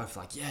we're both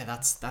like, yeah,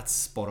 that's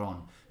spot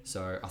on.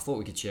 So I thought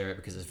we could share it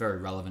because it's very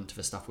relevant to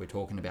the stuff we're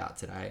talking about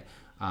today.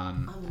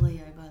 I'm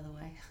Leo, by the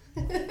way.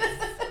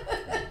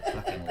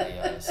 Fucking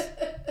Leos.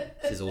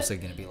 This is also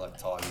going to be like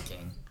Tiger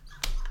King.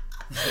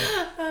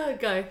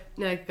 Go.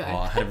 No, go. Oh,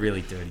 I had a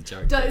really dirty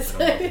joke. Don't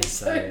say it.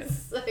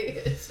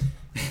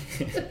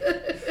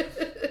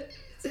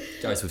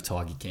 Goes with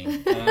Tiger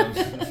King.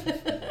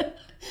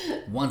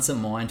 Once a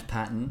mind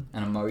pattern,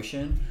 an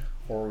emotion,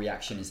 or a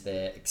reaction is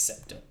there,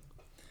 accept it.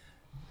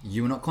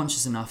 You are not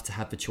conscious enough to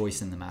have the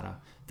choice in the matter.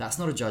 That's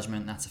not a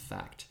judgment, that's a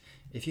fact.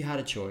 If you had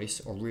a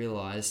choice or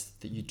realized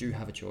that you do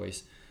have a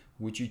choice,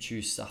 would you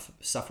choose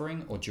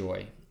suffering or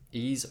joy?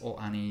 Ease or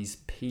unease?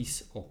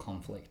 Peace or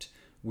conflict?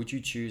 Would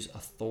you choose a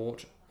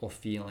thought or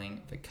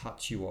feeling that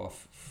cuts you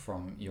off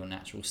from your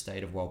natural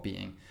state of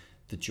well-being,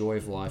 the joy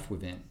of life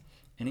within?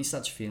 Any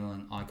such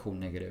feeling I call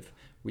negative,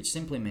 which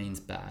simply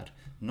means bad,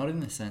 not in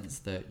the sense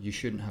that you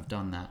shouldn't have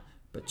done that,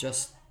 but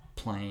just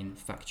plain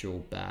factual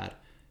bad,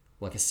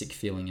 like a sick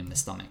feeling in the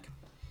stomach.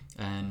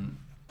 And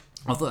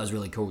I thought that was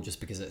really cool just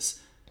because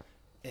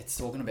it's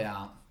talking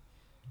about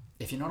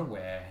if you're not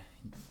aware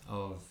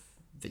of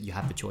that you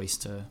have the choice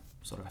to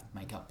sort of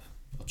make up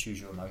or choose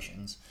your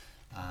emotions,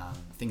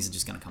 things are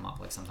just going to come up.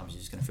 Like sometimes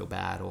you're just going to feel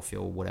bad or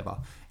feel whatever,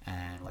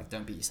 and like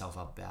don't beat yourself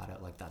up about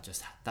it. Like that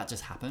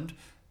just happened,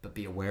 but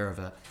be aware of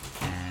it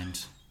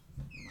and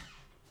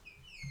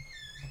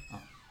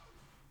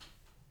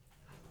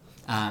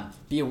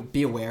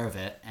be aware of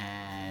it,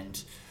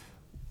 and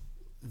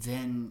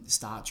then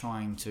start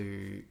trying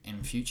to,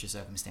 in future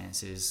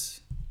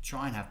circumstances,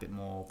 try and have a bit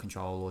more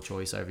control or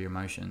choice over your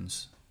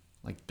emotions.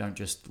 Like, don't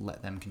just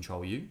let them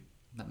control you.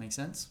 That makes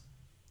sense?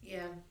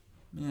 Yeah.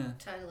 Yeah.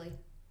 Totally.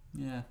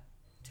 Yeah.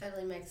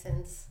 Totally makes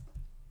sense.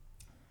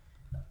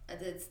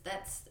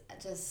 That's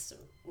just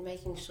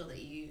making sure that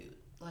you,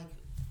 like,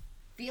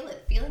 feel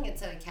it. Feeling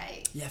it's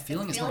okay. Yeah,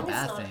 feeling it's not a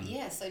bad thing.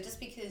 Yeah, so just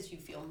because you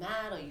feel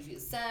mad or you feel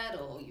sad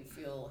or you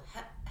feel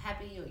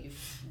happy or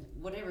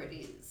whatever it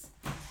is,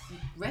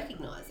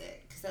 recognize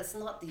it, because that's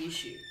not the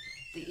issue.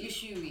 The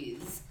issue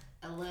is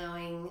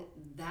allowing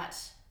that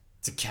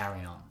to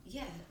carry on.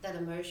 Yeah, that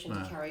emotion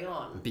to carry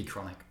on. Be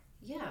chronic.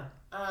 Yeah,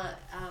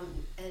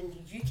 and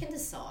you can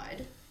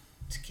decide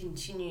to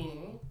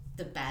continue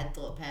the bad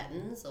thought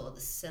patterns or the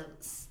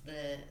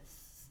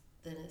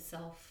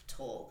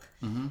self-talk,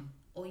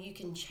 or you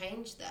can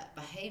change that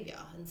behaviour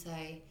and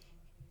say,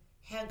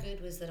 how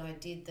good was that I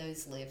did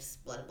those lifts,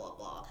 blah, blah,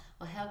 blah.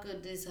 Or how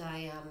good is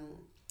I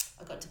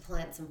got to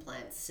plant some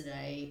plants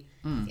today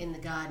in the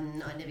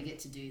garden. I never get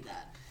to do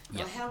that.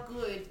 Yep. Or how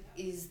good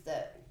is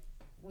that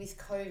with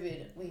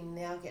COVID, we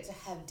now get to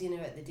have dinner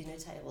at the dinner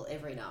table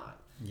every night.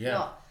 Yeah.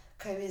 Not,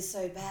 COVID is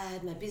so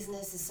bad, my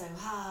business is so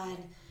hard.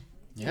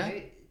 Yeah.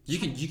 You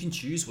can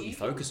choose what you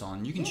focus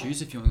on. You can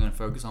choose if you're going to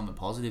focus on the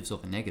positives or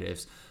the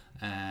negatives.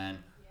 And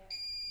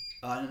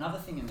another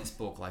thing in this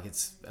book, like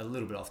it's a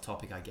little bit off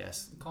topic, I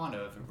guess, kind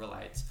of it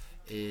relates,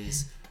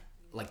 is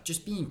like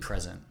just being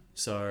present.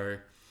 So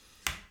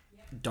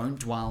don't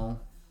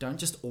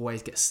just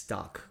always get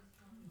stuck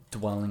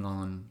dwelling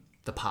on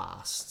the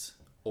past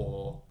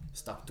or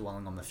stuck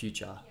dwelling on the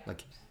future.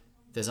 Like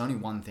there's only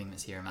one thing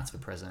that's here, and that's the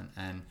present.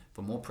 And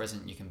the more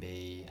present you can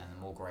be and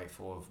the more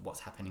grateful of what's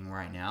happening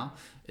right now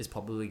is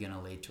probably going to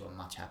lead to a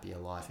much happier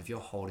life. If you're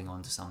holding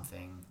on to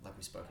something like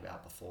we spoke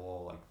about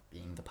before, like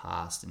being the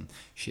past and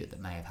shit that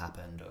may have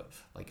happened, or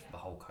like the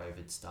whole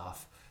COVID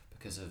stuff,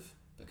 because of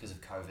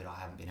COVID I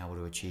haven't been able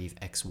to achieve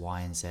X,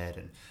 Y, and Z,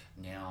 and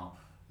now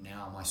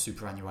my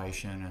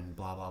superannuation and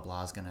blah blah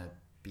blah is going to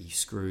be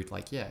screwed.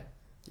 Like yeah,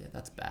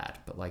 that's bad,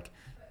 but like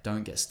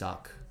don't get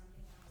stuck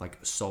like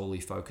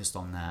solely focused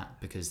on that,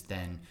 because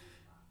then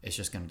it's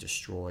just going to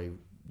destroy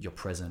your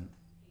present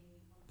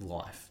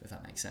life, if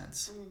that makes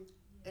sense.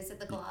 Is it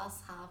the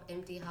glass half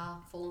empty,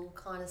 half full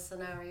kind of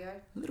scenario?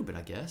 A little bit,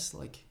 I guess.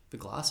 Like the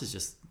glass is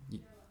just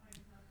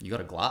you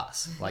got a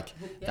glass. Like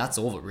that's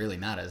all that really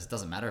matters. It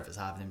doesn't matter if it's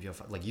half empty or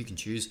like you can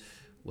choose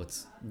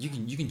you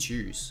can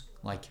choose.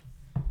 Like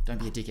don't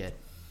be a dickhead.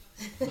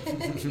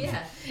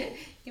 Yeah,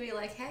 you'd be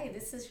like, hey,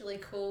 this is really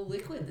cool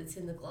liquid that's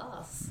in the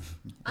glass.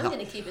 I'm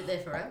going to keep it there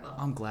forever.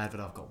 I'm glad that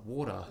I've got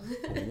water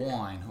or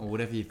wine or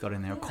whatever you've got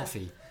in there, or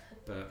coffee.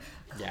 But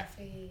yeah,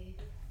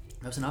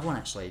 there was another one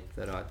actually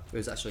that it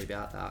was actually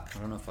about that. I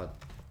don't know if I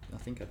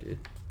think I did.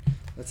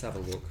 Let's have a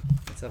look.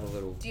 Let's have a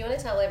little. Do you want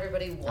to tell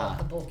everybody what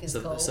the book is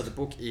called? So the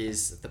book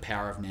is The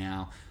Power of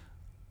Now,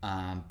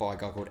 by a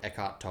guy called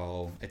Eckhart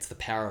Tolle. It's The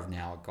Power of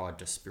Now, a guide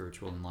to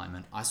spiritual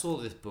enlightenment. I saw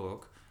this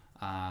book.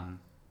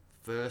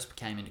 First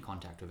came into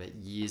contact with it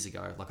years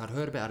ago. Like I'd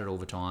heard about it all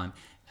the time,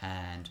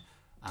 and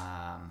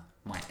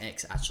my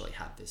ex actually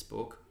had this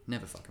book.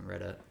 Never fucking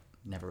read it.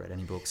 Never read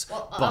any books.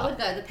 Well, I would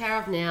go The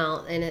Power of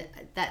Now, and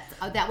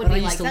that would be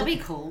like that'd be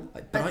cool.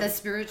 But the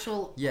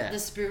spiritual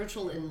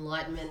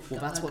enlightenment. Well,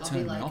 that's what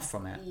turned me off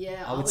from it.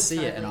 Yeah, I would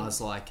see it, and I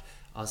was like,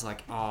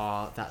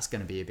 oh, that's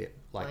going to be a bit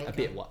like a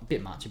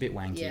bit much, a bit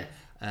wanky. Yeah.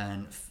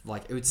 And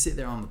like it would sit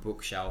there on the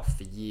bookshelf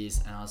for years,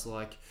 and I was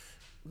like,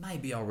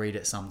 maybe I'll read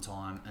it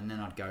sometime, and then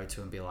I'd go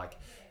to and be like,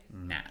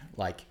 nah,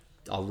 like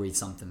I'll read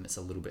something that's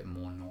a little bit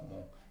more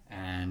normal.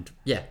 And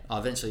yeah, I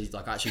eventually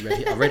I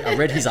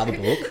read his other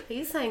book. Are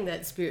you saying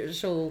that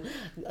spiritual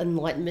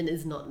enlightenment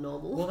is not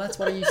normal? Well, that's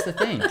what I used to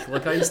think.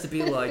 Like I used to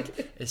be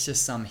like, it's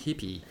just some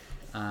hippie,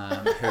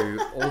 who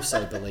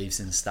also believes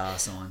in star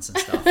signs and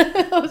stuff.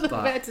 I was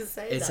about to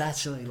say it's that.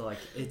 actually like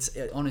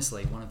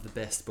honestly one of the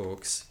best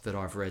books that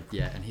I've read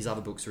yet, and his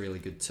other book's really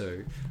good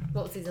too.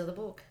 What's his other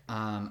book?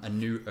 A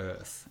New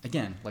Earth.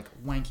 Again, like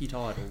wanky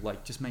title,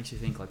 like just makes you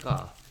think like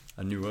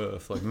a new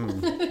Earth. Like,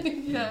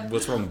 Yeah.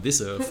 what's wrong with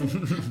this Earth?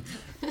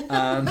 But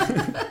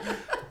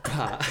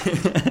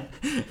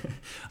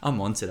I'm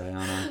on today,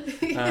 aren't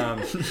I?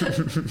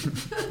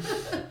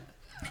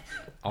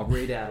 I'll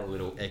read out a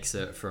little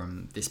excerpt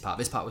from this part.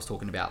 This part was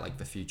talking about like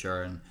the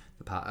future and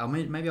the past.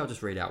 Maybe I'll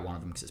just read out one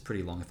of them because it's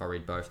pretty long if I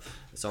read both.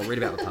 So I'll read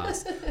about the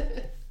past.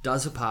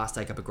 Does the past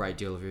take up a great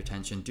deal of your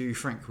attention? Do you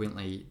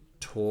frequently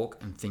talk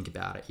and think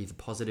about it, either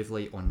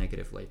positively or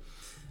negatively?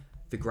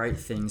 The great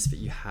things that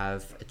you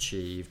have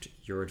achieved,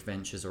 your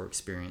adventures or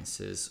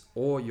experiences,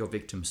 or your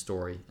victim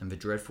story, and the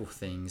dreadful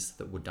things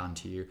that were done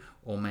to you,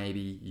 or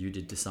maybe you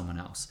did to someone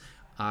else.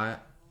 Are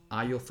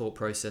your thought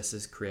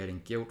processes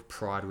creating guilt,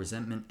 pride,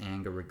 resentment,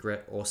 anger,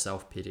 regret, or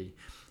self-pity?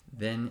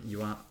 Then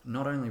you are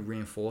not only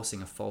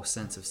reinforcing a false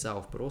sense of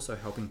self, but also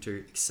helping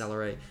to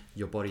accelerate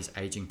your body's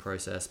aging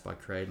process by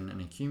creating an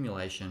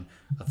accumulation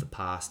of the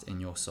past in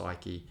your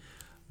psyche.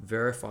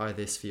 Verify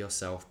this for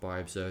yourself by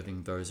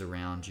observing those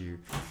around you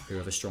who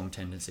have a strong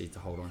tendency to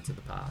hold on to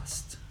the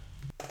past.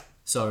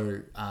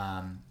 So,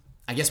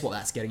 I guess what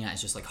that's getting at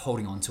is just like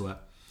holding on to it.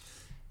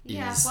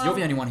 You're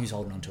the only one who's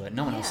holding on to it.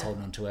 No one else is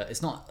holding on to it.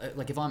 It's not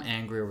like if I'm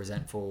angry or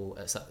resentful,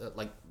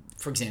 like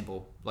for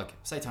example, like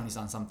say Tony's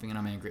done something and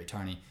I'm angry at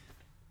Tony.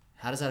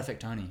 How does that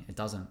affect Tony? It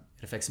doesn't.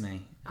 It affects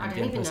me. I don't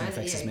even know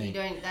that. You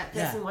don't. That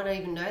person won't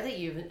even know that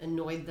you've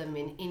annoyed them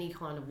in any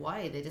kind of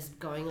way. They're just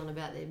going on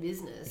about their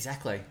business.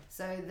 Exactly.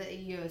 So that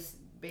you're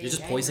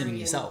just poisoning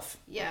yourself.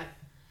 Yeah.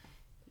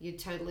 You're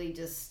totally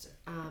just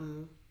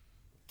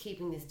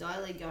keeping this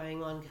dialogue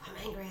going on.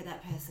 I'm angry at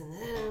that person,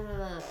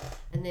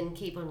 and then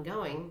keep on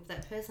going.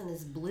 That person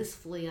is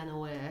blissfully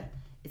unaware.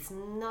 It's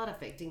not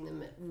affecting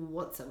them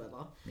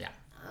whatsoever. Yeah.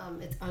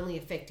 It's only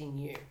affecting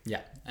you.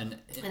 Yeah, and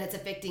it's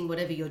affecting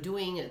whatever you're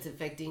doing. It's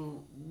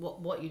affecting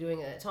what you're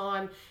doing at a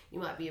time. You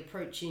might be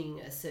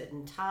approaching a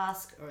certain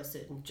task or a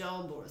certain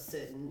job or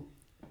something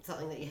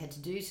that you had to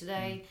do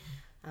today,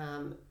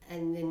 and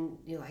then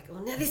you're like, "Oh,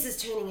 now this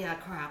is turning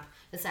out crap."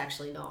 It's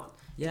actually not.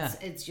 Yeah,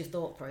 it's your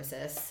thought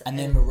process, and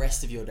then the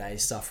rest of your day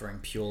is suffering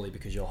purely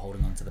because you're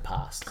holding on to the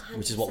past, 100%.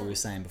 Which is what we were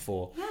saying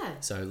before. Yeah.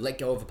 So let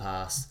go of the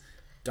past.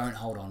 Don't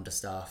hold on to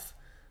stuff.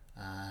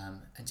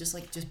 And just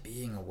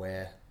being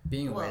aware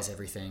is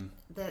everything.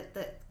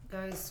 That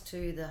goes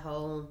to the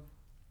whole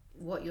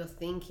what you're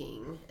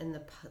thinking and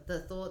the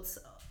thoughts.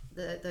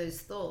 Those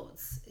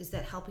thoughts, is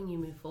that helping you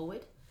move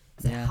forward?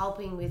 Is it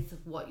helping with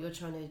what you're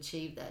trying to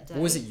achieve that day?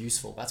 Or is it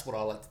useful? That's what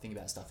I like to think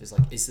about stuff. Is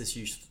like, is this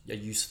a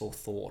useful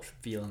thought,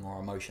 feeling,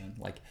 or emotion?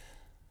 Like,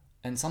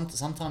 and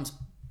sometimes,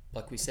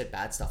 like we said,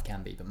 bad stuff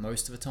can be, but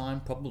most of the time,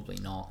 probably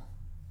not.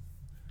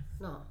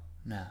 No.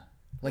 No.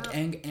 Like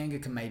anger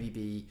can maybe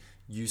be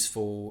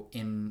useful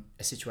in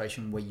a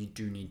situation where you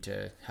do need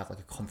to have like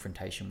a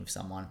confrontation with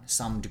someone,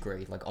 some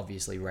degree. Like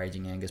obviously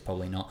raging anger is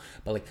probably not,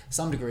 but like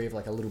some degree of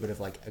like a little bit of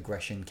like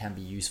aggression can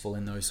be useful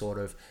in those sort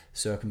of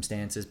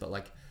circumstances, but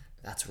like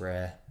that's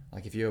rare.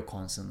 Like if you're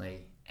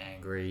constantly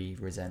angry,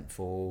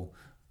 resentful,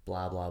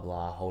 blah blah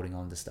blah, holding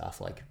on to stuff,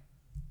 like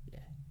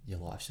your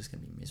life's just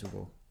gonna be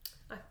miserable.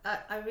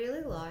 I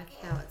really like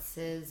how it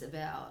says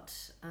about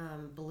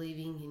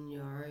believing in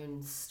your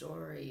own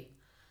story.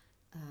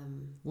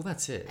 Well,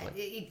 that's it. Like,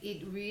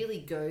 it really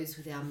goes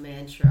with our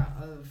mantra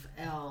of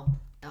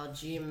our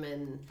gym,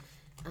 and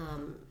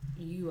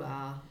you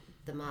are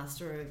the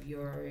master of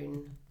your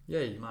own. Yeah,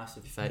 you're master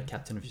of your fate,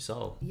 captain of your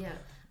soul. Yeah,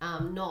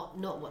 not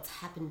what's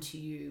happened to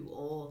you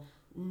or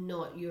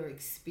not your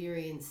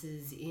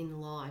experiences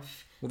in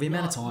life. Well, the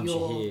amount of times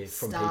you hear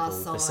from people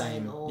the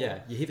same,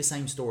 you hear the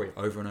same story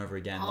over and over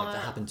again, like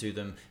that happened to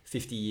them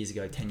 50 years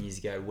ago, 10 years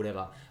ago,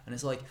 whatever, and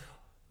it's like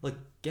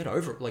get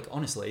over it. Like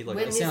honestly, like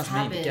it sounds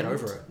mean, but get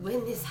over it.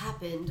 When this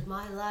happened,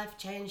 my life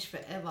changed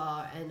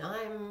forever, and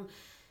I'm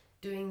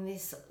doing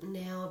this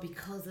now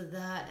because of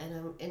that,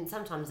 and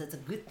sometimes it's a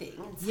good thing.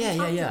 And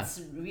sometimes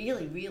it's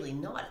really, really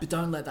not. But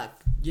don't let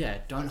that. Yeah,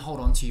 don't hold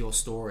on to your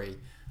story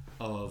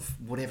of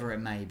whatever it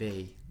may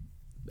be,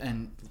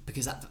 and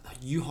because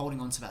you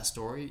holding on to that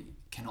story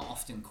can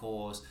often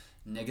cause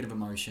negative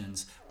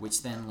emotions,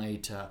 which then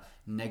lead to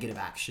negative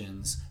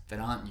actions that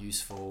aren't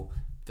useful,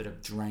 that are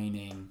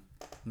draining,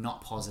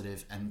 not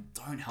positive, and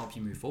don't help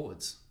you move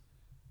forwards.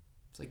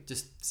 It's like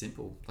just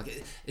simple.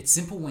 Like it's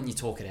simple when you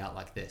talk it out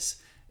like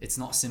this. It's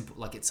not simple.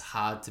 Like it's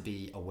hard to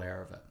be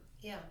aware of it.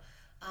 Yeah,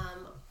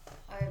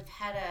 I've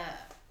had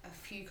a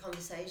few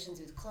conversations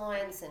with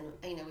clients,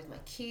 and with my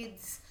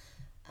kids,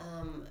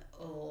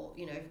 or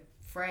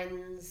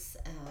friends.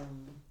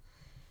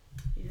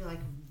 You're like,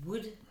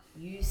 would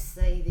you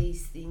say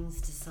these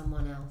things to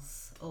someone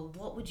else? Or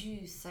what would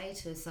you say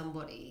to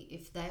somebody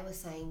if they were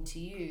saying to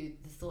you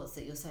the thoughts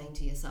that you're saying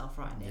to yourself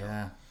right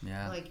now?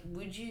 Yeah. Like,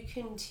 would you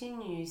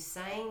continue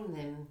saying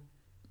them?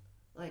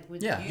 Like,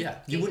 would you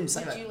wouldn't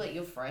say that. Would you let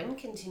your friend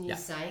continue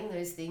saying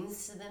those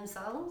things to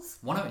themselves?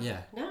 One of the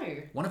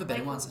better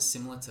Like, ones that's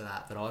similar to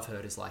that I've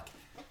heard is like,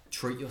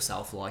 treat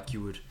yourself like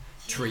you would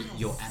treat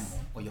your animal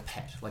or your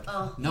pet. Like,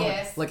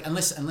 like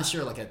unless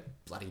you're like a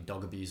bloody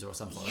dog abuser or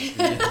something like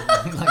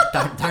that.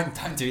 Like,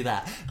 don't do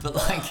that. But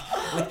like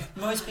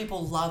most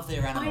people love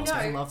their animals.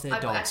 They love their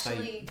dogs. I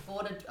actually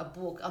bought a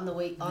book on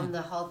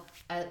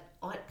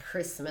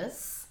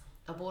Christmas.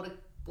 I bought a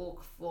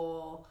book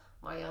for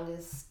my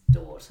youngest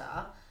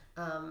daughter.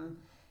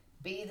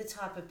 Be the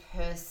type of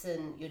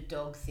person your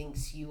dog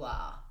thinks you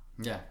are.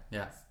 Yeah.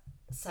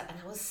 So, and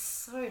it was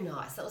so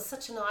nice. That was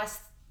such a nice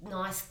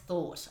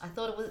thought. I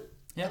thought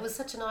it was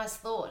such a nice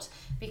thought,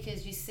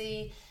 because you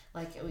see,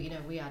 like, you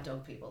know, we are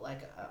dog people.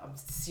 Like, I'm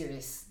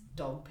serious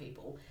dog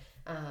people.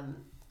 Our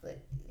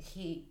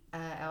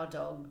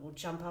dog will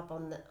jump up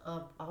on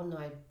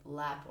my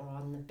lap or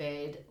on the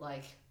bed,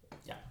 like,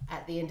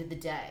 at the end of the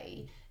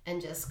day, and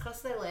just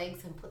cross their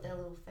legs and put their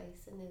little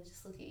face in there,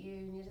 just look at you,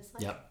 and you're just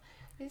like,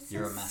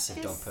 you're a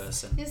massive dog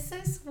person. You're so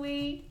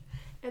sweet.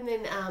 And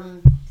then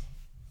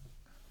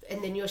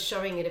you're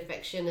showing it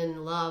affection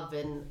and love,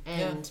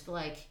 and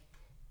like,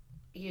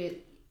 you're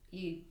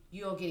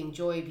getting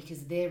joy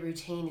because their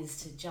routine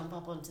is to jump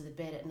up onto the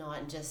bed at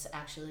night and just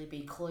actually be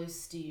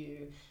close to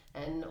you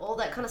and all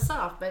that kind of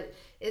stuff. But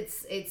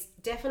it's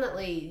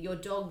definitely your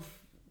dog,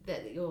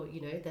 that you're,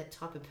 you know, that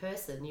type of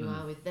person you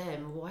are with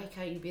them. Why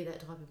can't you be that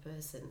type of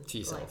person to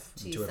yourself,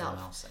 like, to everyone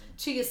else?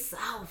 To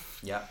yourself.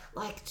 Yeah.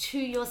 Like, to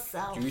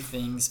yourself. Do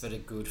things that are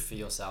good for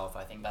yourself.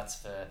 I think that's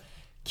the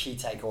key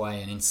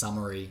takeaway. And in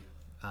summary,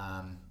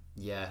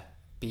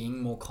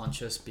 being more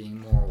conscious,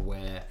 being more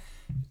aware,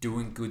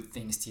 doing good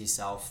things to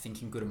yourself,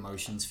 thinking good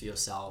emotions for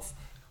yourself.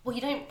 Well,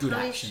 you don't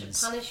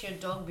punish your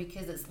dog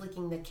because it's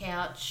licking the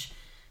couch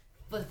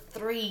for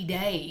 3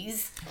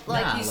 days. You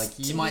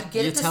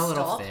tell it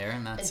off there,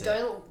 and that's it. And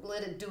don't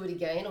let it do it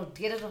again, or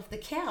get it off the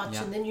couch,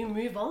 and then you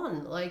move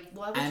on. Like,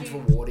 why would you? And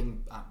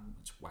rewarding.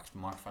 Just whacked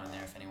my microphone in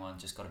there if anyone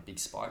just got a big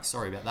spike.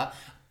 Sorry about that.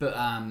 But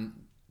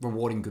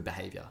rewarding good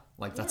behavior,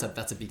 like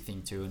that's a big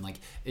thing too, and like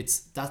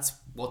that's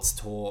what's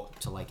taught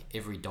to like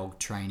every dog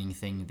training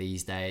thing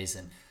these days.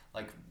 And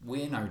like,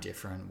 we're no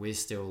different. We're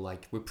still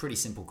like, we're pretty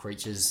simple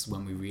creatures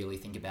when we really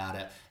think about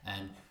it,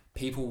 and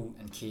people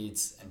and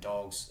kids and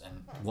dogs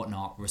and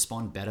whatnot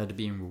respond better to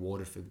being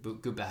rewarded for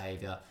good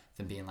behavior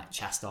than being like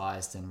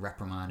chastised and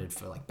reprimanded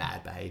for like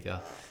bad behavior.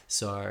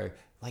 So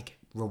like,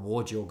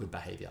 reward your good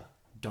behavior.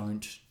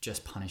 Don't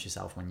just punish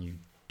yourself when you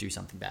do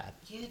something bad.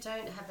 You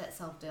don't have that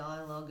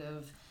self-dialogue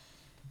of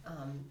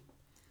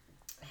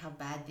how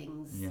bad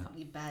things,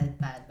 you bad.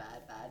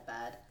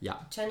 Yeah.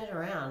 Turn it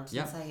around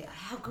and say,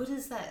 how good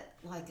is that?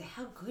 Like,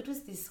 how good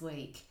was this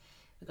week?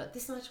 We got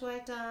this much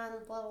work done,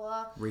 blah,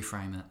 blah.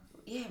 Reframe it.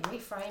 Yeah,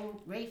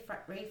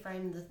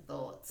 reframe the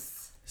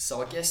thoughts.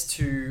 So I guess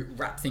to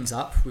wrap things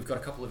up, we've got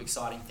a couple of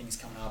exciting things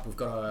coming up. We've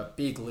got a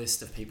big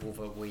list of people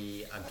that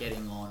we are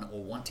getting on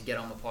or want to get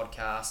on the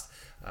podcast.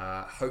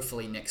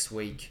 Hopefully next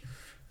week.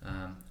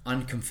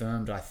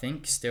 Unconfirmed, I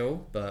think,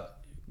 still, but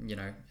you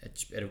know,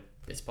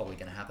 it's probably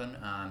going to happen.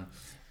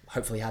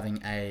 Hopefully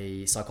having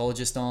a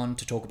psychologist on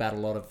to talk about a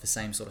lot of the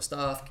same sort of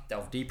stuff,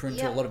 delve deeper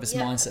into a lot of this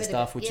mindset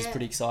stuff, which is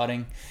pretty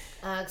exciting.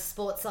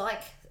 Sports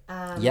psych.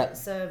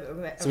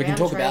 So we can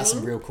talk about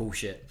some real cool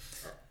shit.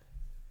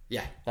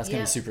 Yeah, that's going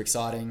to be super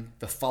exciting.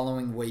 The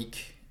following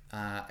week,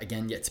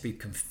 again, yet to be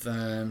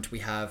confirmed, we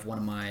have one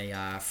of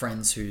my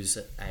friends who's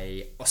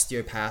a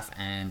osteopath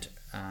and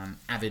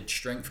avid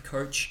strength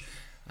coach.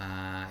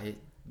 He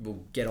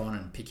will get on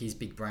and pick his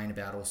big brain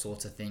about all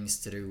sorts of things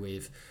to do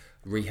with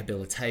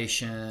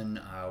rehabilitation,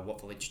 what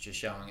the literature's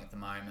showing at the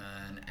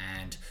moment,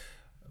 and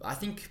I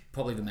think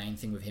probably the main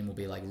thing with him will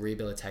be like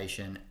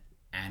rehabilitation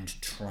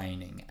and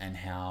training, and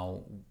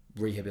how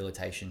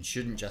rehabilitation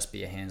shouldn't just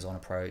be a hands-on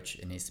approach.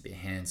 It needs to be a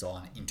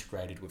hands-on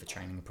integrated with a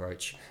training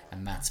approach,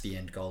 and that's the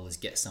end goal, is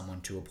get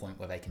someone to a point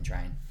where they can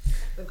train.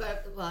 We've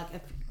got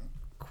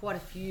quite a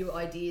few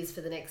ideas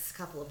for the next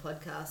couple of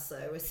podcasts,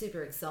 so we're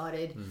super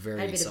excited.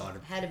 Very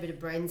excited. Had a bit of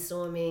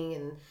brainstorming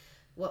and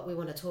what we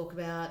want to talk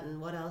about and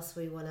what else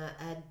we want to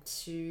add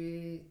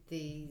to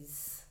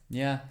these.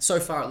 Yeah, so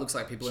far it looks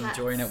like people are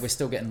enjoying it. We're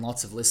still getting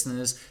lots of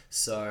listeners,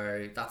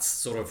 so that's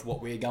sort of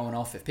what we're going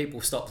off. If people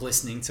stop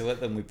listening to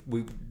it, then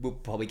we'll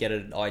probably get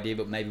an idea,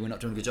 but maybe we're not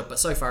doing a good job. But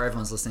so far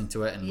everyone's listening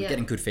to it, and we're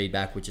getting good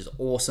feedback, which is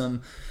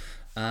awesome.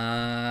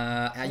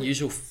 Our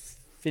usual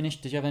finish.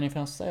 Did you have anything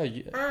else to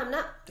say?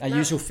 No. Our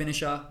usual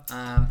finisher,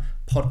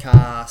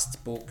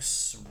 podcast,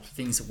 books,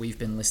 things that we've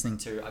been listening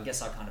to. I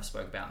guess I kind of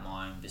spoke about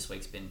mine. This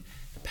week's been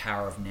The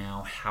Power of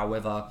Now.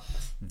 However,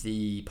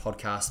 the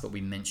podcast that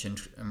we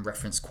mentioned and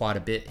referenced quite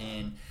a bit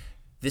in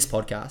this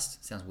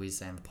podcast, sounds weird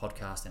saying the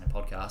podcast in a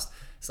podcast,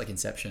 it's like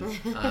Inception,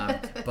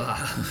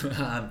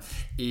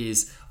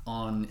 is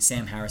on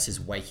Sam Harris's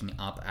Waking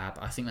Up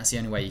app. I think that's the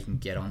only way you can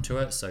get onto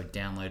it, so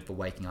download the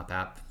Waking Up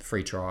app,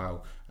 free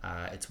trial.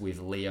 It's with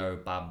Leo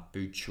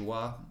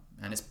Babuchua,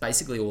 And it's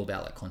basically all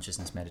about like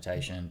consciousness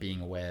meditation, being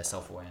aware,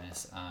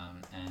 self-awareness,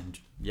 and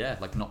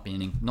like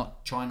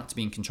trying not to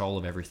be in control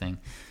of everything.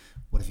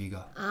 What have you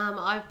got?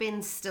 I've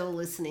been still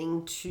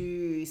listening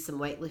to some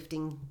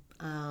weightlifting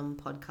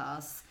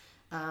podcasts.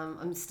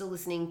 I'm still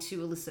listening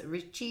to Alyssa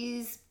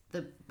Ritchie's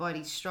The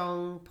Body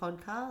Strong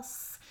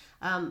podcasts.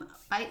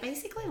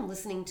 Basically, I'm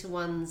listening to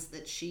ones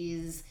that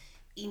she's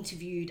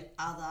interviewed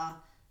other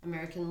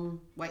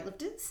American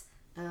weightlifters.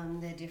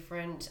 They're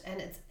different,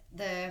 and it's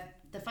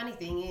the funny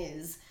thing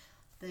is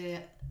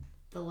the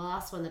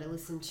last one that I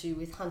listened to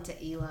with Hunter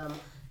Elam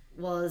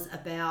was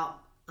about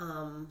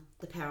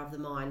the power of the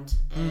mind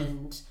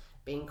and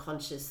being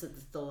conscious of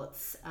the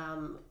thoughts.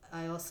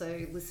 I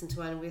also listened to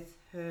one with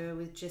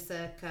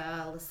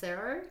Jessica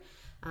Lucero,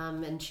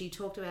 and she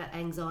talked about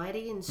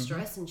anxiety and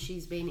stress, and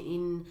she's been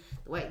in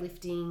the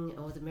weightlifting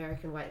or the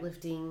American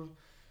weightlifting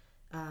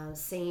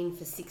scene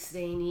for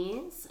 16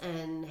 years,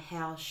 and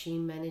how she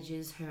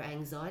manages her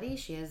anxiety.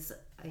 She has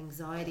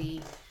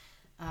anxiety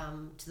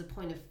to the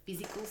point of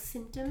physical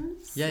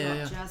symptoms.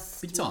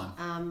 Just big time.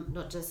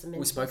 Not just mental.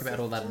 We spoke about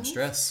all that in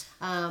stress.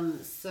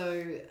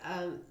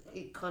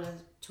 It kind of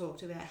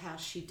talked about how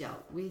she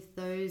dealt with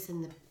those,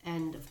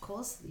 and of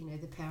course,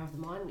 the power of the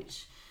mind,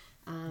 which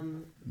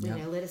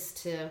led us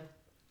to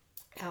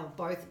how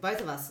both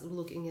of us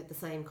looking at the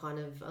same kind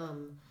of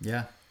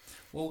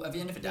Well, at the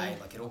end of the day,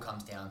 like, it all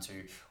comes down to,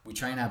 we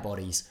train our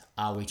bodies.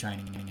 Are we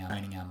training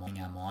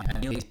our mind?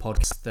 And these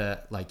podcasts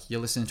that, like, you're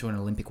listening to an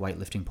Olympic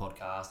weightlifting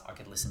podcast, I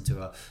could listen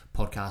to a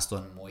podcast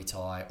on Muay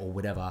Thai or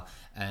whatever,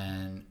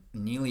 and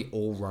nearly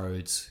all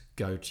roads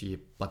go to you.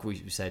 Like we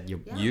said,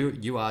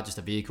 you are just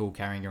a vehicle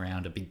carrying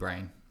around a big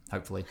brain,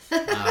 hopefully.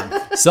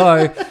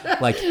 So,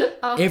 like,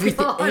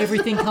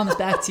 everything comes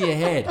back to your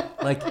head.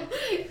 Like,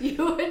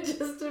 you are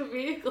just a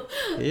vehicle.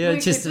 Yeah,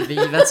 just a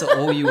vehicle. That's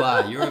all you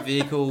are. You're a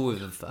vehicle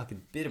with a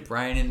fucking bit of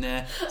brain in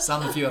there.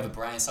 Some of you have a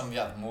brain, some of you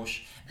have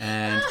mush.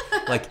 And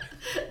like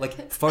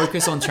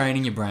focus on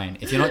training your brain.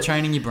 If you're not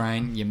training your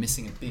brain, you're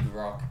missing a big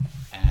rock.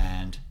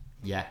 And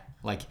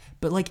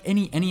but like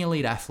any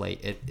elite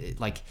athlete, it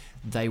like,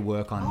 they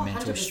work on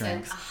mental 100%,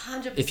 strength.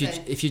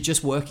 100%. If you're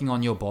just working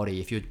on your body,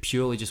 if you're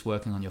purely just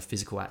working on your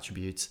physical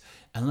attributes,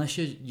 unless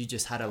you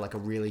just had a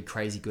really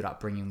crazy good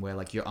upbringing where,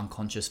 like, you're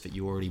unconscious that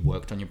you already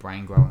worked on your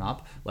brain growing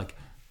up, like,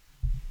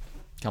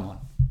 come on,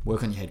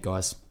 work on your head,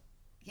 guys.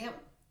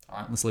 Yep. All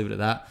right, let's leave it at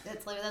that.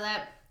 Let's leave it at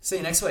that. See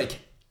you next week.